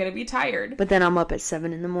 I'm gonna be tired. But then I'm up at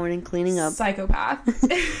 7 in the morning cleaning up. Psychopath.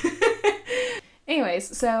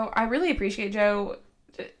 Anyways, so I really appreciate Joe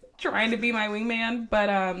trying to be my wingman, but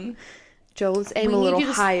Joe, let's aim a little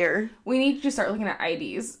higher. We need to start looking at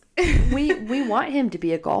IDs. we want him to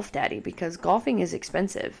be a golf daddy, because golfing is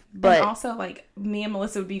expensive. But and also, like, me and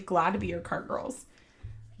Melissa would be glad to be your cart girls.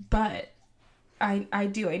 But I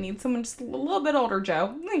need someone just a little bit older,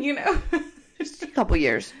 Joe. You know, just a couple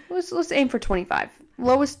years. Let's aim for 25.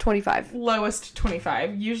 Lowest 25. Lowest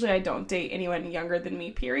 25. Usually, I don't date anyone younger than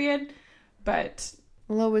me. Period. But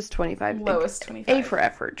lowest 25. Lowest 25. A for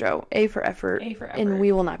effort, Joe. A for effort. A for effort. And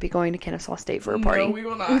we will not be going to Kennesaw State for a party. No, we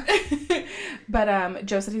will not. But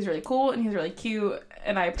Joe said he's really cool and he's really cute,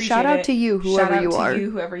 and I appreciate it. Shout out to you, whoever you are.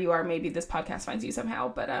 Whoever you are. Maybe this podcast finds you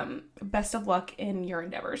somehow. But best of luck in your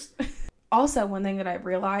endeavors. Also, one thing that I've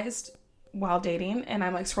realized while dating, and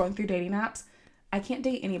I'm like scrolling through dating apps, I can't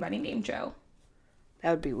date anybody named Joe.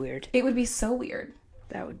 That would be weird. It would be so weird.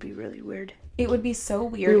 That would be really weird. It would be so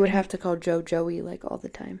weird. We would have to call Joe Joey, like, all the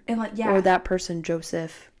time. And, like, yeah. Or that person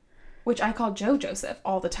Joseph. Which I call Joe Joseph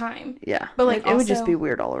all the time. Yeah. But, like, it would just be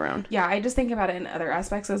weird all around. Yeah, I just think about it in other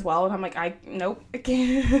aspects as well. And I'm like, nope. I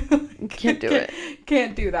can't. Can't do it.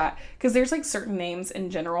 Can't do that. Because there's, like, certain names in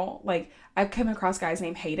general. Like, I've come across guys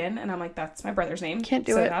named Hayden. And I'm like, that's my brother's name. Can't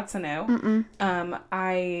do it. So that's a no.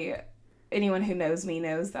 Mm-mm. Anyone who knows me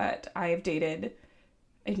knows that I've dated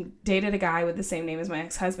a guy with the same name as my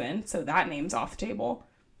ex-husband. So that name's off the table.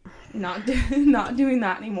 Not doing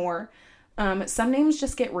that anymore. Some names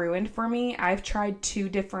just get ruined for me. I've tried 2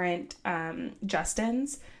 different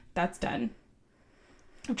Justins. That's done.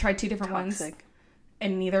 I've tried 2 different ones.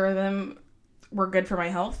 And neither of them were good for my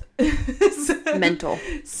health. Mental.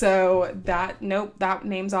 So that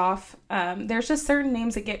name's off. There's just certain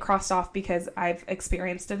names that get crossed off because I've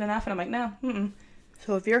experienced it enough. And I'm like, no. Mm-mm.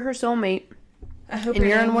 So if you're her soulmate, I hope and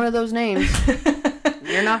you're in one of those names,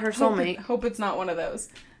 you're not her soulmate. Hope it's not one of those.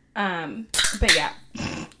 But yeah.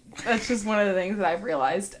 That's just one of the things that I've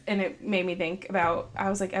realized, and it made me think about, I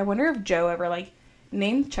was like, I wonder if Joe ever, like,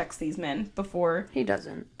 name checks these men before. He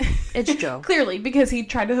doesn't. It's Joe. Clearly, because he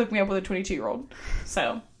tried to hook me up with a 22-year-old.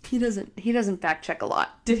 So. He doesn't fact check a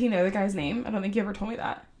lot. Did he know the guy's name? I don't think he ever told me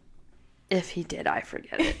that. If he did, I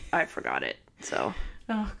forget it. I forgot it. So.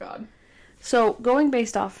 Oh, God. So, going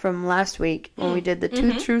based off from last week, when we did the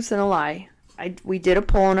 2 truths and a lie, we did a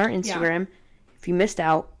poll on our Instagram. Yeah. If you missed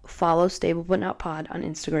out, follow Stable But Not Pod on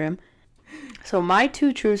Instagram. So my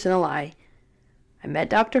 2 truths and a lie. I met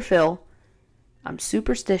Dr. Phil. I'm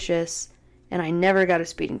superstitious. And I never got a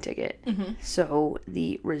speeding ticket. Mm-hmm. So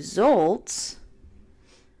the results.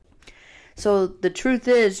 So the truth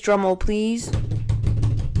is, drumroll please.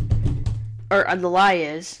 Or the lie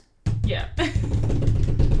is. Yeah.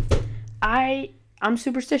 I'm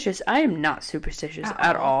superstitious. I am not superstitious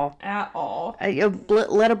at all. At all.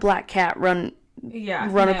 Let a black cat run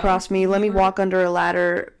across me. Let me walk under a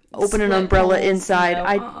ladder. Open an umbrella inside.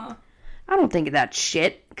 I don't think of that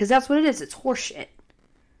shit, because that's what it is. It's horse shit.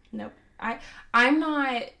 Nope. I'm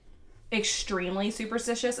not extremely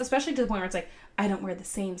superstitious, especially to the point where it's like, I don't wear the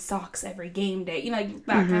same socks every game day. You know, like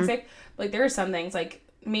that kind of stuff. Like, there are some things, like,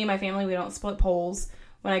 me and my family, we don't split poles.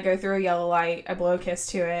 When I go through a yellow light, I blow a kiss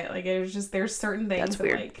to it. Like, there's certain things that's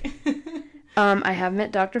weird. Like... I have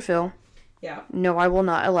met Dr. Phil. Yeah. No, I will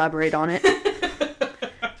not elaborate on it.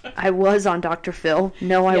 I was on Dr. Phil.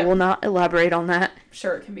 No, I will not elaborate on that.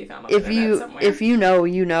 Sure, it can be found on the internet somewhere. If you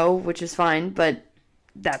know, which is fine, but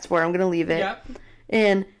that's where I'm going to leave it. Yep.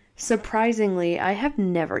 And surprisingly, I have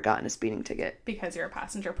never gotten a speeding ticket. Because you're a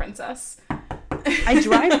passenger princess. I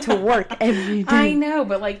drive to work every day. I know,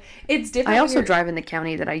 but, like, it's different. I also drive in the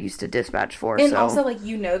county that I used to dispatch for. And also, like,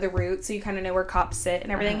 you know the route, so you kind of know where cops sit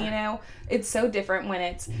and everything, you know? It's so different when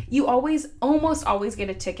it's... You almost always get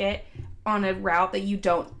a ticket on a route that you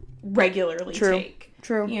don't regularly take.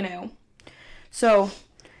 True. You know? So,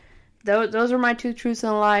 those are my 2 truths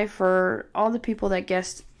and a lie for all the people that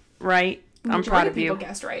guessed right. I'm proud of you. People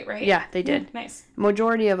guessed right? Yeah, they did. Yeah, nice.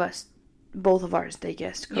 Majority of us, both of ours, they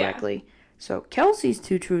guessed correctly. Yeah. So, Kelsey's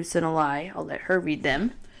 2 truths and a lie. I'll let her read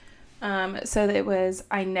them. So it was,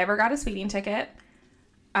 I never got a speeding ticket.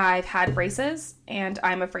 I've had braces, and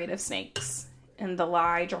I'm afraid of snakes. And the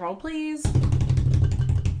lie, drumroll please.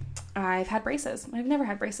 I've had braces. I've never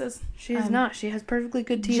had braces. She is not. She has perfectly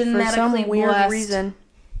good teeth for some weird reason.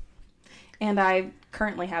 And I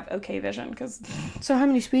currently have okay vision. So how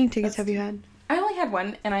many speeding tickets have you had? I only had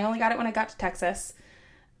one, and I only got it when I got to Texas.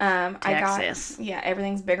 Texas.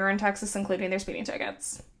 Everything's bigger in Texas, including their speeding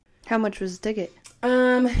tickets. How much was the ticket?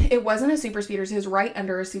 It wasn't a super speeders. It was right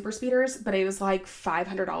under a super speeders, but it was like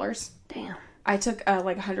 $500. Damn. I took a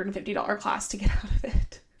like $150 class to get out of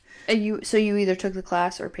it. So you either took the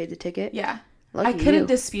class or paid the ticket? Yeah. Lucky I could have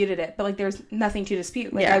disputed it, but like there's nothing to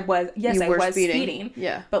dispute. Like I was speeding.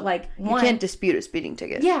 Yeah. But like you can't dispute a speeding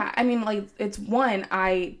ticket. Yeah. I mean, like it's one,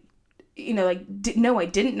 I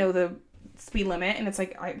didn't know the speed limit, and it's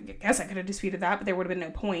like I guess I could have disputed that, but there would have been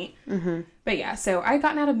no point. Mm-hmm. But yeah, so I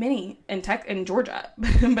gotten out of many in Georgia,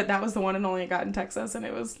 but that was the one and only I got in Texas, and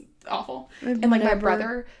it was awful. My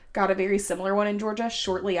brother got a very similar one in Georgia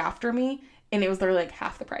shortly after me, and it was literally like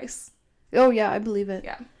half the price. Oh yeah, I believe it.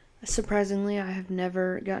 Yeah. Surprisingly, I have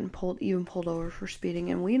never gotten pulled over for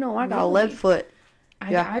speeding, and I got a lead foot.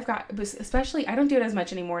 I've got, especially I don't do it as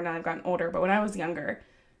much anymore now I've gotten older, but when I was younger,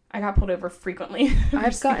 I got pulled over frequently.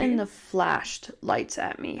 I've gotten the flashed lights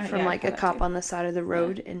at me from like a cop on the side of the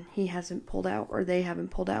road, and he hasn't pulled out, or they haven't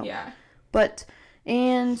pulled out. Yeah.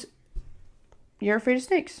 And you're afraid of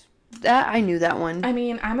snakes. That I knew that one. I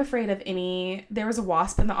mean, I'm afraid of there was a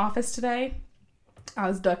wasp in the office today, I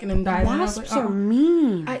was ducking and diving. Wasps are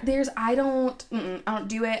mean. I don't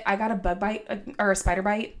do it. I got a bug bite or a spider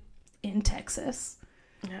bite in Texas.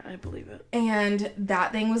 Yeah, I believe it. And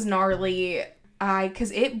that thing was gnarly. Because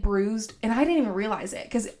it bruised, and I didn't even realize it.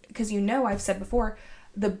 Because I've said before,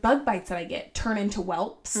 the bug bites that I get turn into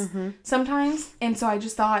whelps sometimes. And so I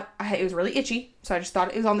just thought it was really itchy. So I just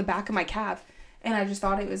thought it was on the back of my calf. And I just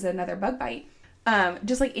thought it was another bug bite.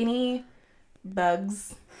 Just like any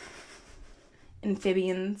bugs,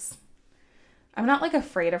 amphibians. I'm not like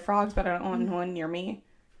afraid of frogs, but I don't want one near me.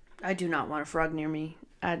 I do not want a frog near me.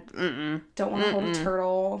 Don't want to hold a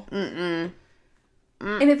turtle.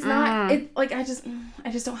 And it's not, I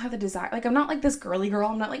just don't have the desire. Like, I'm not like this girly girl.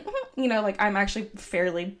 I'm not like, like I'm actually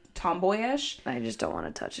fairly tomboyish. I just don't want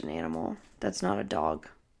to touch an animal. That's not a dog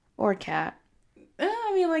or a cat.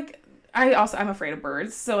 I mean, like, I'm afraid of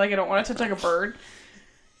birds. So, like, I don't want to touch like a bird.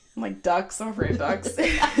 I'm like ducks. I'm afraid of ducks.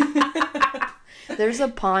 There's a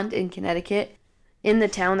pond in Connecticut in the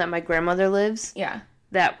town that my grandmother lives. Yeah.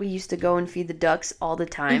 That we used to go and feed the ducks all the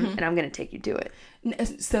time. And I'm going to take you to it.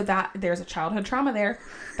 So there's a childhood trauma there.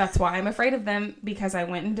 That's why I'm afraid of them, because I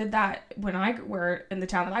went and did that when I were in the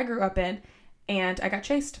town that I grew up in, and I got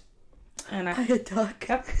chased. And by a duck.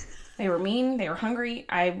 Yep. They were mean. They were hungry.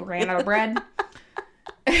 I ran out of bread.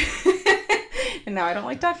 And now I don't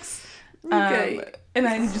like ducks. Okay. And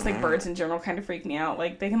then just like birds in general kind of freak me out.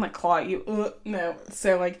 Like they can like claw at you. No.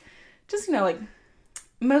 So like, just, like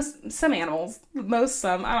some animals, I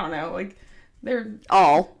don't know, like they're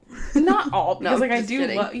all. Not all, because No, like I do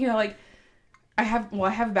love, like I have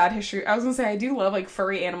a bad history. I was gonna say I do love like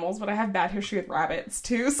furry animals, but I have bad history with rabbits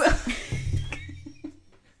too. So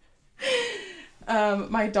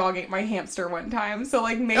my dog ate my hamster one time, so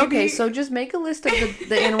like maybe. Okay, so just make a list of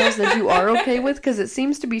the animals that you are okay with, because it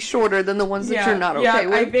seems to be shorter than the ones that you're not okay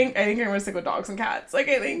with. I think I'm gonna stick with dogs and cats. Like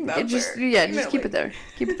I think that's just keep it there.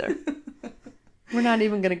 Keep it there. We're not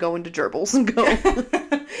even gonna go into gerbils and go.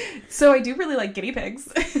 So I do really like guinea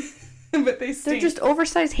pigs. But they're just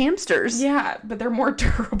oversized hamsters. Yeah, but they're more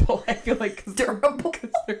durable, I feel like. Durable?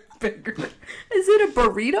 Because they're bigger. Is it a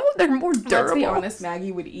burrito? They're more durable. Let's be honest,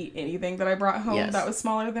 Maggie would eat anything that I brought home that was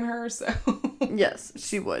smaller than her, so. Yes,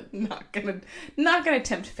 she would. Not gonna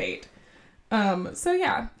tempt fate. So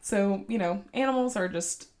yeah. So, animals are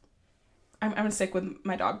just, I'm gonna stick with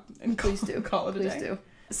my dog and call it a day. Please do.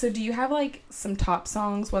 So do you have like some top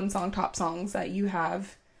songs that you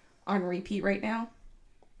have on repeat right now?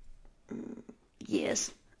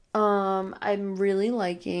 Yes. I'm really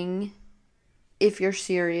liking If You're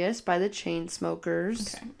Serious by the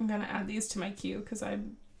Chainsmokers. Okay, I'm gonna add these to my queue because I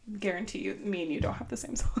guarantee you, me and you don't have the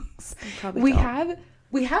same songs. Probably we don't.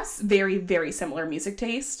 We have very, very similar music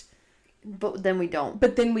taste, but then we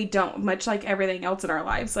don't. Much like everything else in our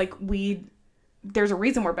lives. Like there's a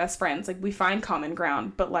reason we're best friends. Like we find common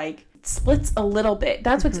ground, but like splits a little bit.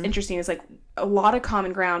 That's what's interesting, is like a lot of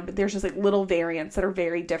common ground, but there's just like little variants that are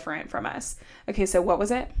very different from us. Okay, so what was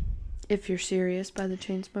it? If You're Serious by the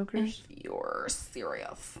Chainsmokers. If You're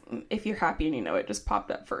Serious. If You're Happy and You Know It just popped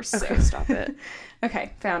up first. Okay, so. stop it.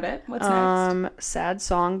 Okay, found it. What's next? Sad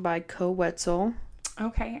Song by Co Wetzel.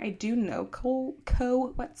 Okay, I do know Co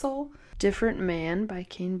Wetzel. Different Man by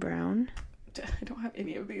Kane Brown. I don't have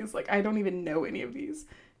any of these. Like, I don't even know any of these.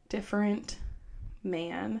 Different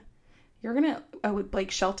Man. You're gonna with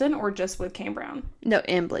Blake Shelton or just with Kane Brown? No,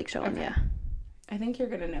 and Blake Shelton, okay. Yeah. I think you're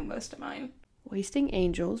gonna know most of mine. Wasting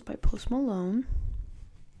Angels by Post Malone.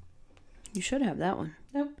 You should have that one.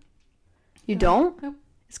 Nope. You don't? Nope.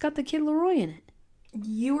 It's got the Kid Laroi in it.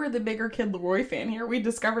 You are the bigger Kid Laroi fan here. We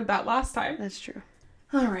discovered that last time. That's true.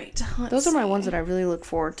 All right. Those are my ones that I really look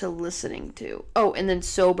forward to listening to. Oh, and then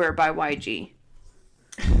Sober by YG.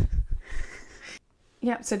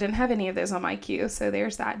 Yeah, so didn't have any of those on my queue, so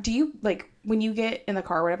there's that. Do you, like, when you get in the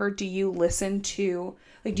car or whatever, do you listen to,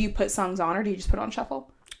 like, do you put songs on or do you just put it on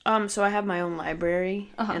shuffle? So I have my own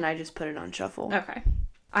library, and I just put it on shuffle. Okay.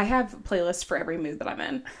 I have playlists for every mood that I'm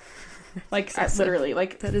in. Like, literally,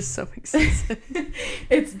 like... That is so excessive.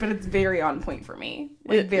 But it's very on point for me.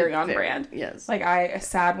 Like, very on brand. Yes. Like, a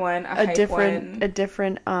sad one, a hype one. A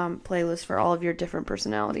different playlist for all of your different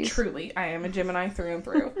personalities. Truly. I am a Gemini through and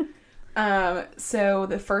through. So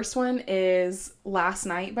the first one is Last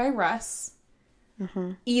Night by Russ.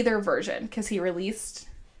 Mm-hmm. Either version, because he released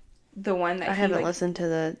the one that I haven't listened to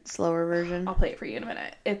the slower version. I'll play it for you in a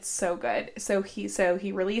minute. It's so good. So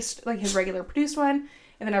he released like his regular produced one,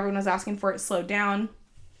 and then everyone was asking for it slowed down.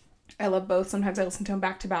 I love both. Sometimes I listen to them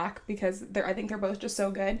back to back because I think they're both just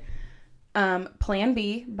so good. Plan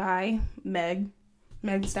B by Meg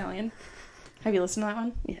Thee Stallion. Have you listened to that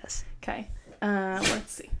one? Yes. Okay.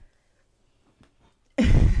 Let's see.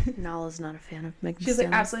 Nala's not a fan of Megan She's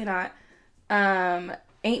like, absolutely not.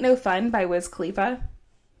 Ain't No Fun by Wiz Khalifa.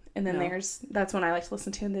 And then that's one I like to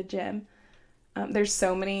listen to in the gym. There's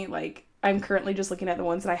so many, like, I'm currently just looking at the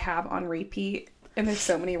ones that I have on repeat. And there's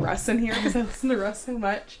so many Russ in here because I listen to Russ so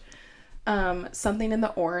much. Something in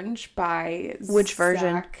the Orange by Which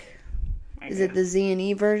version? Zach. Is it the Z and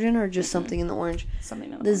E version or just Something in the Orange?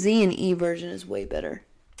 Something in the The Z and E version is way better.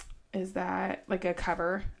 Is that like a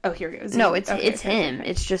cover? Oh, here it goes. No, it's him. Okay.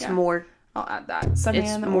 It's just more. I'll add that. Something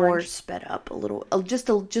it's in the more Orange. Sped up a little, just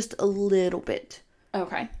a little bit.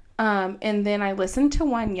 Okay. And then I listened to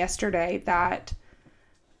one yesterday that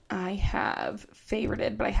I have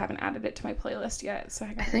favorited, but I haven't added it to my playlist yet. So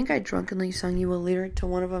I think I drunkenly sung you a lyric to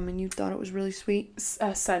one of them, and you thought it was really sweet.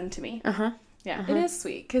 Sun to Me. Yeah, Uh-huh. It is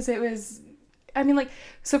sweet because it was. I mean, like,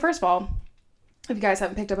 so first of all, if you guys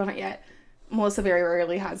haven't picked up on it yet, Melissa very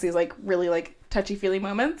rarely has these like really like touchy-feely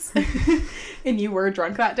moments. And you were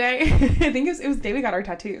drunk that day. I think it was the day we got our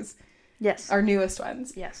tattoos. Yes. Our newest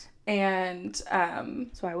ones. Yes. And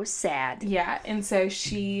so I was sad. Yeah, and so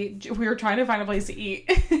we were trying to find a place to eat,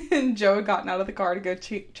 and Joe had gotten out of the car to go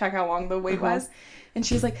check how long the wait was. And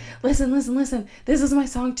she's like, listen, this is my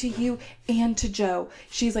song to you and to Joe.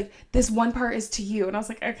 She's like, this one part is to you. And I was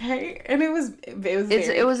like, okay. And it was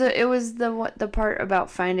the part about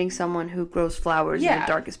finding someone who grows flowers in the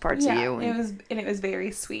darkest parts of you. It was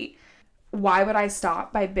very sweet. Why Would I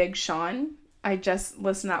Stop by Big Sean. I just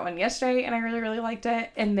listened to that one yesterday and I really, really liked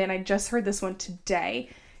it. And then I just heard this one today.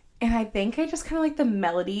 And I think I just kind of like the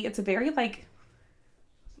melody. It's a very like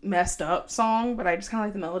messed up song, but I just kind of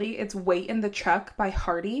like the melody. It's Wait in the Truck by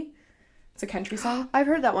Hardy. It's a country song. I've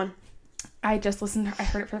heard that one. I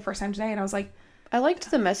heard it for the first time today and I was like, I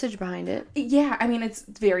liked the message behind it. Yeah, I mean, it's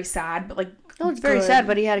very sad, but like... Oh, it's very sad,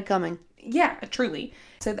 but he had it coming. Yeah, truly.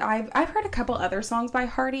 So I've heard a couple other songs by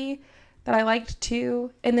Hardy that I liked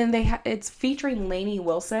too. And then it's featuring Lainey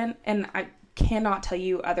Wilson, and I cannot tell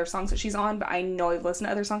you other songs that she's on, but I know I've listened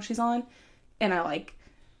to other songs she's on, and I like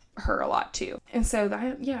her a lot too. And so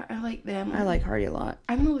I like them. I like Hardy a lot.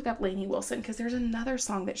 I'm gonna look up Lainey Wilson because there's another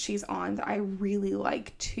song that she's on that I really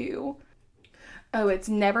like too. Oh, it's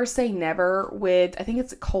Never Say Never with, I think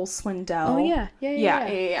it's Cole Swindell. Oh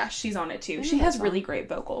yeah. She's on it too. She has really great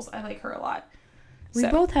vocals. I like her a lot. We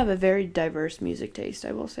both have a very diverse music taste,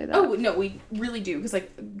 I will say that. Oh, no, we really do. Because,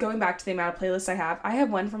 like, going back to the amount of playlists I have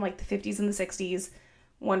one from, like, the 50s and the 60s,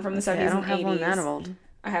 one from the 70s and 80s. I don't have one that old.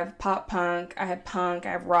 I have pop punk, I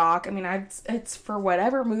have rock. I mean, it's for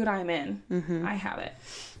whatever mood I'm in. Mm-hmm. I have it.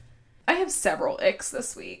 I have several icks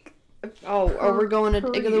this week. We're going to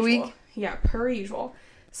ick of the week? Yeah, per usual.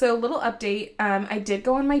 So, little update. I did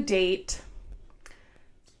go on my date.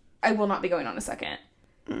 I will not be going on a second.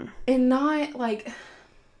 And not, like,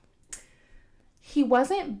 he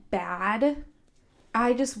wasn't bad.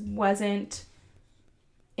 I just wasn't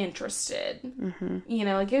interested. Mm-hmm. You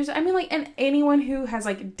know, like, and anyone who has,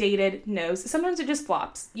 like, dated knows. Sometimes it just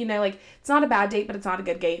flops. You know, like, it's not a bad date, but it's not a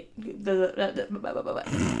good date. It's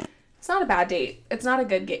not a bad date. It's not a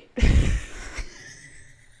good date.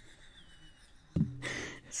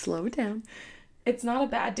 Slow it down. It's not a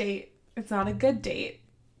bad date. It's not a good date.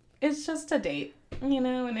 It's just a date. You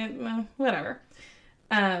know, and whatever.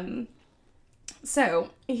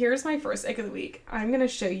 So, here's my first ick of the week. I'm going to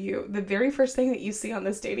show you the very first thing that you see on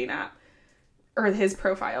this dating app, or his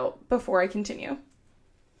profile, before I continue.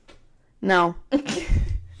 No.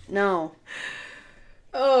 No.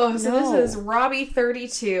 Oh, so This is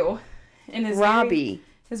Robbie32. And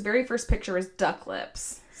his very first picture is duck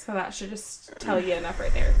lips. So that should just tell you enough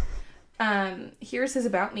right there. Here's his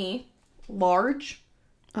About Me. Large.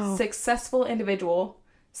 Oh. Successful individual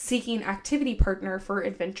seeking activity partner for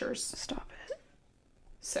adventures. Stop it.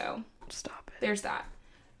 So stop it. There's that.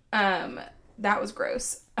 That was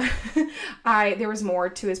gross. There was more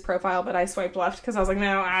to his profile, but I swiped left because I was like,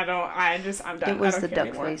 no, I'm done. It was the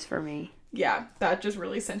duck face for me. Yeah, that just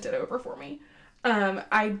really sent it over for me.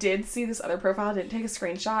 I did see this other profile. I didn't take a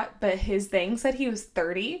screenshot, but his thing said he was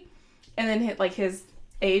 30, and then his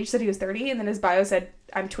age said he was 30, and then his bio said,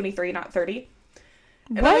 I'm 23, not 30.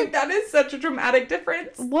 And that is such a dramatic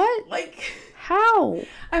difference. What? Like, how?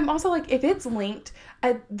 I'm also like, if it's linked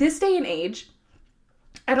at this day and age,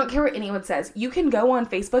 I don't care what anyone says. You can go on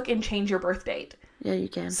Facebook and change your birth date. Yeah, you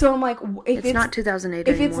can. So I'm like, if it's not 2008 if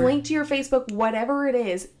anymore. It's linked to your Facebook, whatever it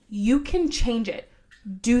is, you can change it.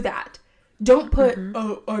 Do that. Don't put,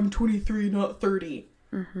 I'm 23, not 30.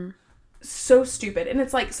 Mm-hmm. So stupid. And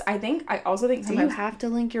it's like, I also think sometimes... Do you have to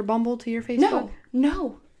link your Bumble to your Facebook?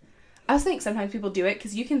 No. I also think sometimes people do it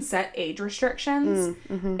because you can set age restrictions.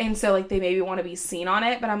 And so, like, they maybe want to be seen on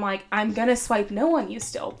it. But I'm like, I'm going to swipe no on you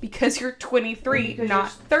still because you're 23,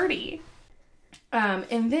 not 30.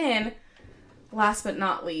 And then, last but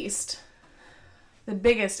not least, the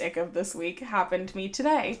biggest ick of this week happened to me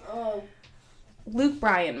today. Oh. Luke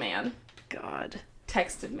Bryan, man. God.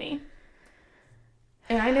 Texted me.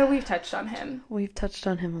 And I know we've touched on him. We've touched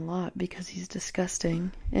on him a lot because he's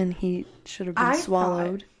disgusting and he should have been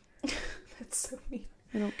swallowed. That's so mean.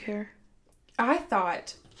 I don't care. I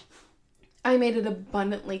thought I made it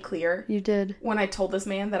abundantly clear. You did. When I told this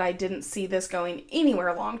man that I didn't see this going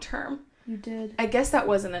anywhere long term. You did. I guess that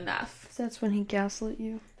wasn't enough. That's when he gaslit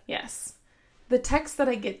you. Yes. The text that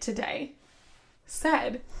I get today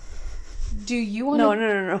said, do you want to...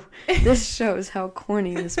 No. This shows how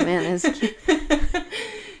corny this man is.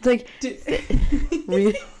 Like,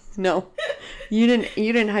 no. You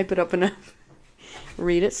didn't hype it up enough.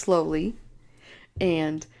 Read it slowly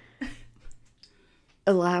and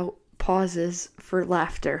allow pauses for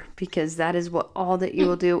laughter because that is all that you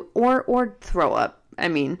will do, or throw up. I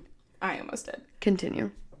mean, I almost did.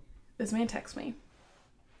 Continue. This man texts me.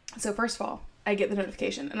 So first of all, I get the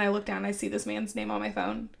notification and I look down and I see this man's name on my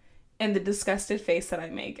phone and the disgusted face that I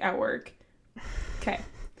make at work. Okay.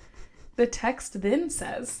 The text then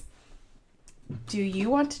says, do you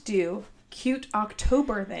want to do cute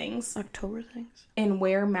October things and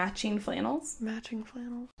wear matching flannels? Matching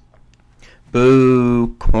flannels.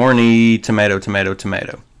 Boo, corny, tomato, tomato,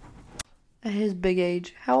 tomato. At his big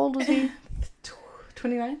age. How old was he?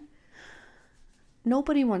 29?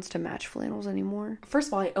 Nobody wants to match flannels anymore. First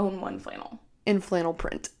of all, I own one flannel. In flannel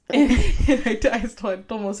print. I told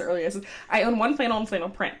Melissa earlier, I said, I own one flannel in flannel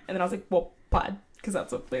print. And then I was like, well, pod, because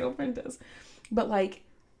that's what flannel print is. But, like,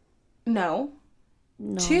 no.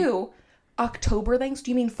 2, October things?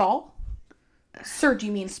 Do you mean fall? Sir, do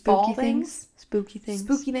you mean fall things? Spooky things.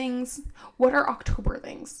 Spooky things. What are October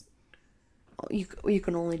things? You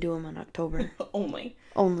can only do them in October. Only.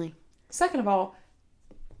 Second of all,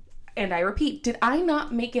 and I repeat, did I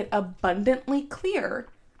not make it abundantly clear?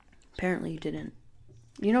 Apparently you didn't.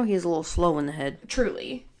 You know he's a little slow in the head.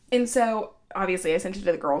 Truly. And so, obviously, I sent it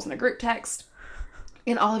to the girls in a group text.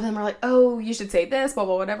 And all of them are like, oh, you should say this, blah,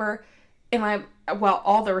 blah, whatever. And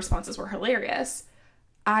all the responses were hilarious.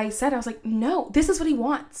 I was like, no, this is what he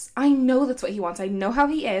wants. I know that's what he wants. I know how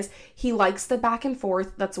he is. He likes the back and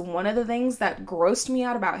forth. That's one of the things that grossed me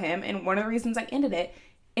out about him. And one of the reasons I ended it.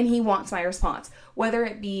 And he wants my response. Whether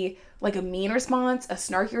it be like a mean response, a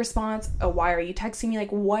snarky response, a why are you texting me,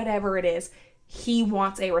 like whatever it is, he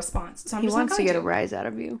wants a response. So he wants to get a rise out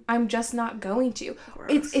of you. I'm just not going to.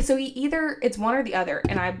 It's one or the other.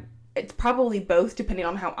 And it's probably both depending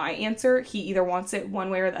on how I answer. He either wants it one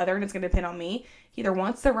way or the other and it's going to depend on me. He either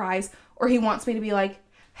wants the rise or he wants me to be like,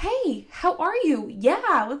 hey, how are you?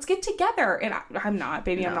 Yeah, let's get together. And I'm not,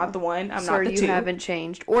 baby. No. I'm not the one. I'm not the 2. You haven't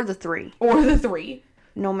changed. Or the 3.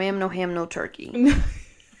 No ma'am, no ham, no turkey.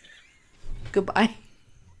 Goodbye.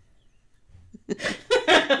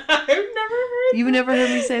 I've never heard You've never heard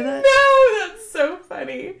me say that? No, that's so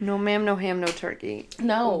funny. No ma'am, no ham, no turkey.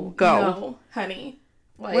 No. Go. No, honey.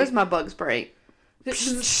 Like, where's my bug spray?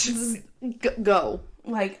 Go.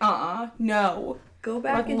 Like, no. Go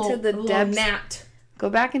back into the depths. Go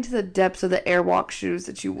back into the depths of the airwalk shoes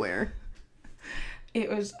that you wear. It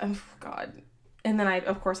was, oh God. And then I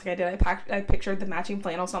pictured the matching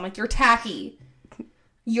flannel, so I'm like, you're tacky.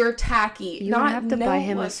 You're tacky. You don't have to buy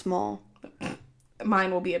him a small.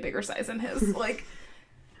 Mine will be a bigger size than his. Like,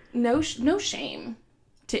 no shame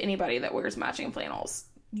to anybody that wears matching flannels.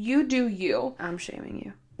 You do you. I'm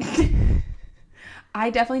shaming you. I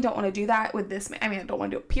definitely don't want to do that with this man. I mean, I don't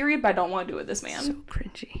want to do it, period, but I don't want to do it with this man. So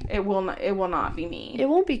cringy. It will not be me. It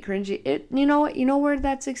won't be cringy. You know what? You know where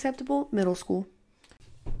that's acceptable? Middle school.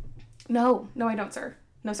 No, I don't, sir.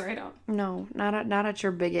 No, sir, I don't. No, not at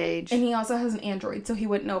your big age. And he also has an Android, so he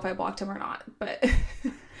wouldn't know if I blocked him or not. But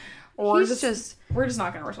we're just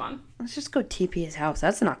not gonna respond. Let's just go TP his house.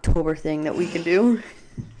 That's an October thing that we can do.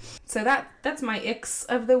 So that's my icks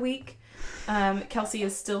of the week. Kelsey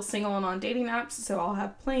is still single and on dating apps, so I'll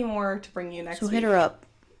have plenty more to bring you next week. So hit her up.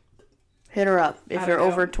 Hit her up if you're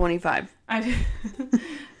over 25.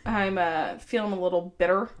 I'm feeling a little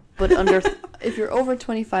bitter. But if you're over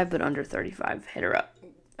 25 but under 35, hit her up.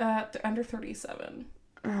 Under 37.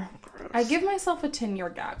 Oh, gross. I give myself a 10-year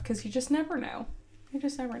gap because you just never know.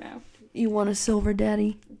 You want a silver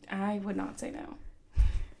daddy? I would not say no.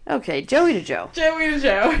 Okay, Joey to Joe.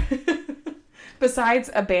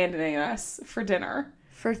 Besides abandoning us for dinner.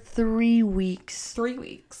 For 3 weeks. 3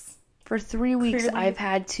 weeks. For 3 weeks, I've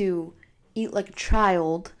had to eat like a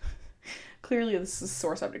child. Clearly, this is a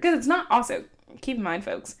sore subject. Because it's not also, keep in mind,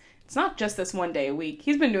 folks, it's not just this one day a week.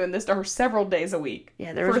 He's been doing this to her several days a week.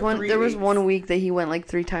 Yeah, there was one week that he went like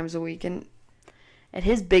 3 times a week, and at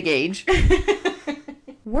his big age,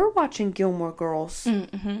 we're watching Gilmore Girls.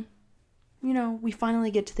 Mm-hmm. You know, we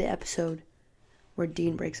finally get to the episode where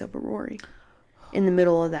Dean breaks up with Rory. In the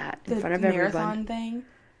middle of that, in front of everybody. The marathon thing.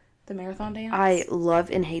 The marathon dance. I love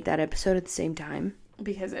and hate that episode at the same time.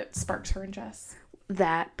 Because it sparks her and Jess.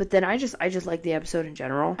 That, but then I just like the episode in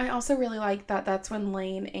general. I also really like that that's when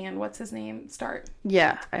Lane and what's his name start.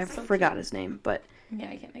 Yeah, I forgot his name, but... Yeah,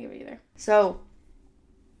 I can't think of it either. So,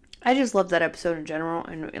 I just love that episode in general,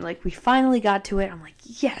 and like, we finally got to it. I'm like,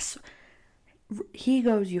 yes! He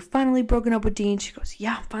goes, "You finally broken up with Dean?" She goes,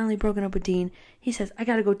 "Yeah, I'm finally broken up with Dean." He says, "I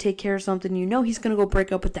gotta go take care of something." You know he's gonna go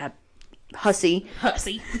break up with that hussy.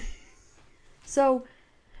 So,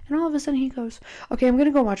 and all of a sudden he goes, "Okay, I'm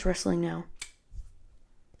gonna go watch wrestling now."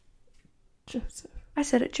 Joseph. I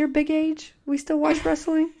said, "At your big age, we still watch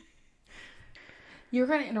wrestling?" You're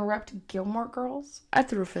gonna interrupt Gilmore Girls? I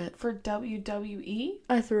threw a fit. For WWE?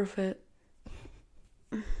 I threw a fit.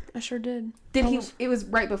 I sure did. It was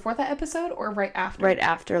right before that episode or right after? Right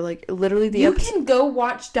after, like, literally the You can go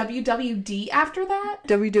watch WWD after that?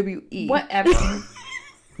 WWE. Whatever.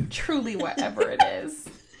 Truly whatever it is.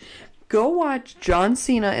 Go watch John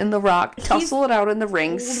Cena and The Rock tussle it out in the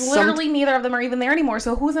ring. Literally neither of them are even there anymore,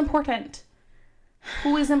 so who's important?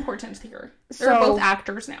 Who is important here? They're both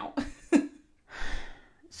actors now.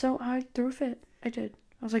 So I threw a fit. I did.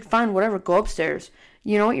 I was like, fine, whatever, go upstairs.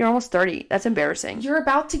 You know what? You're almost 30. That's embarrassing. You're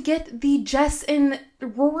about to get the Jess and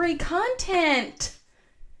Rory content.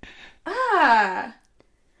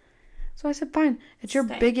 So I said, fine. At your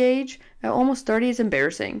big age, at almost 30, it's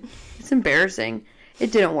embarrassing. It's embarrassing.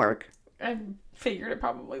 It didn't work. I figured it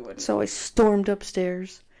probably wouldn't. So I stormed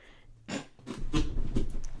upstairs.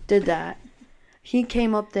 Did that. He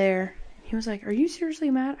came up there. He was like, "Are you seriously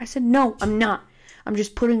mad?" I said, "No, I'm not. I'm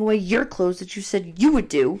just putting away your clothes that you said you would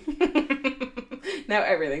do." Now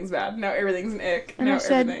everything's bad. Now everything's an ick. And now I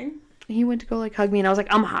said, everything. He went to go like hug me, and I was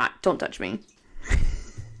like, "I'm hot. Don't touch me."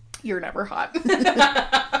 You're never hot.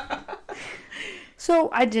 So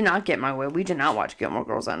I did not get my way. We did not watch Gilmore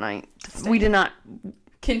Girls that night. We did not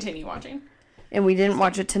continue watching. And we didn't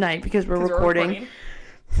watch it tonight because we're recording.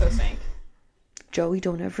 So stank. Joey,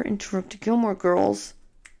 don't ever interrupt Gilmore Girls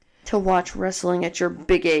to watch wrestling at your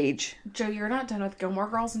big age. Joe, you're not done with Gilmore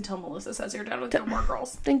Girls until Melissa says you're done with Gilmore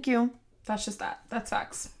Girls. Thank you. That's just that. That's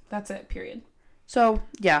facts. That's it, period. So,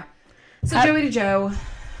 yeah. So, Joey to Joe,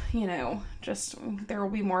 you know, just there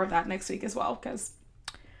will be more of that next week as well, because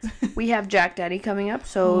we have Jack Daddy coming up,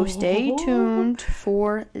 so stay tuned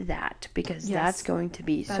for that, because that's going to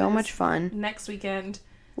be so much fun. Next weekend.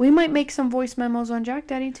 We might make some voice memos on Jack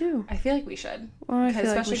Daddy, too. I feel like we should. Well,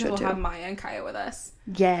 especially because we'll have Maya and Kaya with us.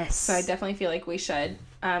 Yes. So I definitely feel like we should.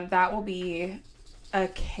 That will be a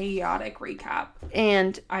chaotic recap.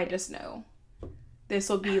 And I just know this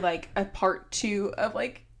will be like a part 2 of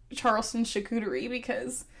like Charleston charcuterie,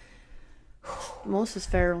 because Melissa's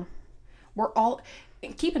feral. We're all...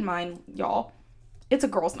 Keep in mind, y'all, it's a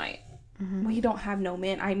girls' night. Mm-hmm. We don't have no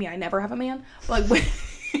men. I mean, I never have a man. Like,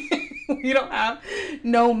 we don't have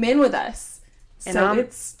no men with us. And so it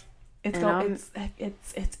is.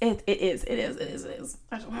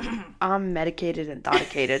 I'm medicated and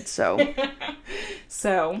thoughticated, so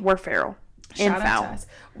so we're feral and shout foul. out to us.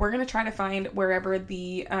 We're gonna try to find wherever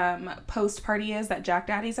the post party is that Jack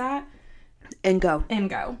Daddy's at, and go.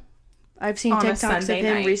 I've seen TikToks of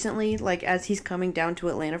him recently, like, as he's coming down to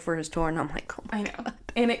Atlanta for his tour, and I'm like, oh my God.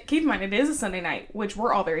 And keep in mind, it is a Sunday night, which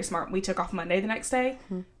we're all very smart. We took off Monday the next day.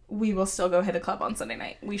 Mm-hmm. We will still go hit a club on Sunday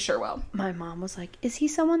night. We sure will. My mom was like, "Is he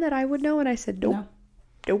someone that I would know?" And I said, "Nope.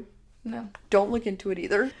 No. Don't look into it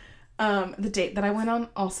either." The date that I went on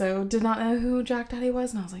also did not know who Jack Daddy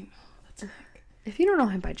was, and I was like, "Oh, that's a heck." If you don't know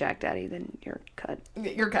him by Jack Daddy, then you're cut.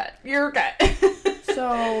 You're cut.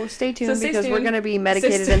 So stay tuned, because we're going to be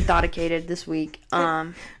medicated and thoughticated this week.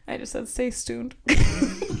 I just said stay tuned.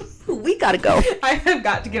 We got to go. I have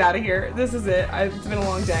got to get out of here. This is it. It's been a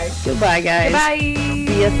long day. Goodbye, guys. Goodbye.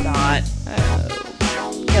 Be a thought.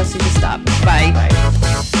 Kelsey, just stop. Bye.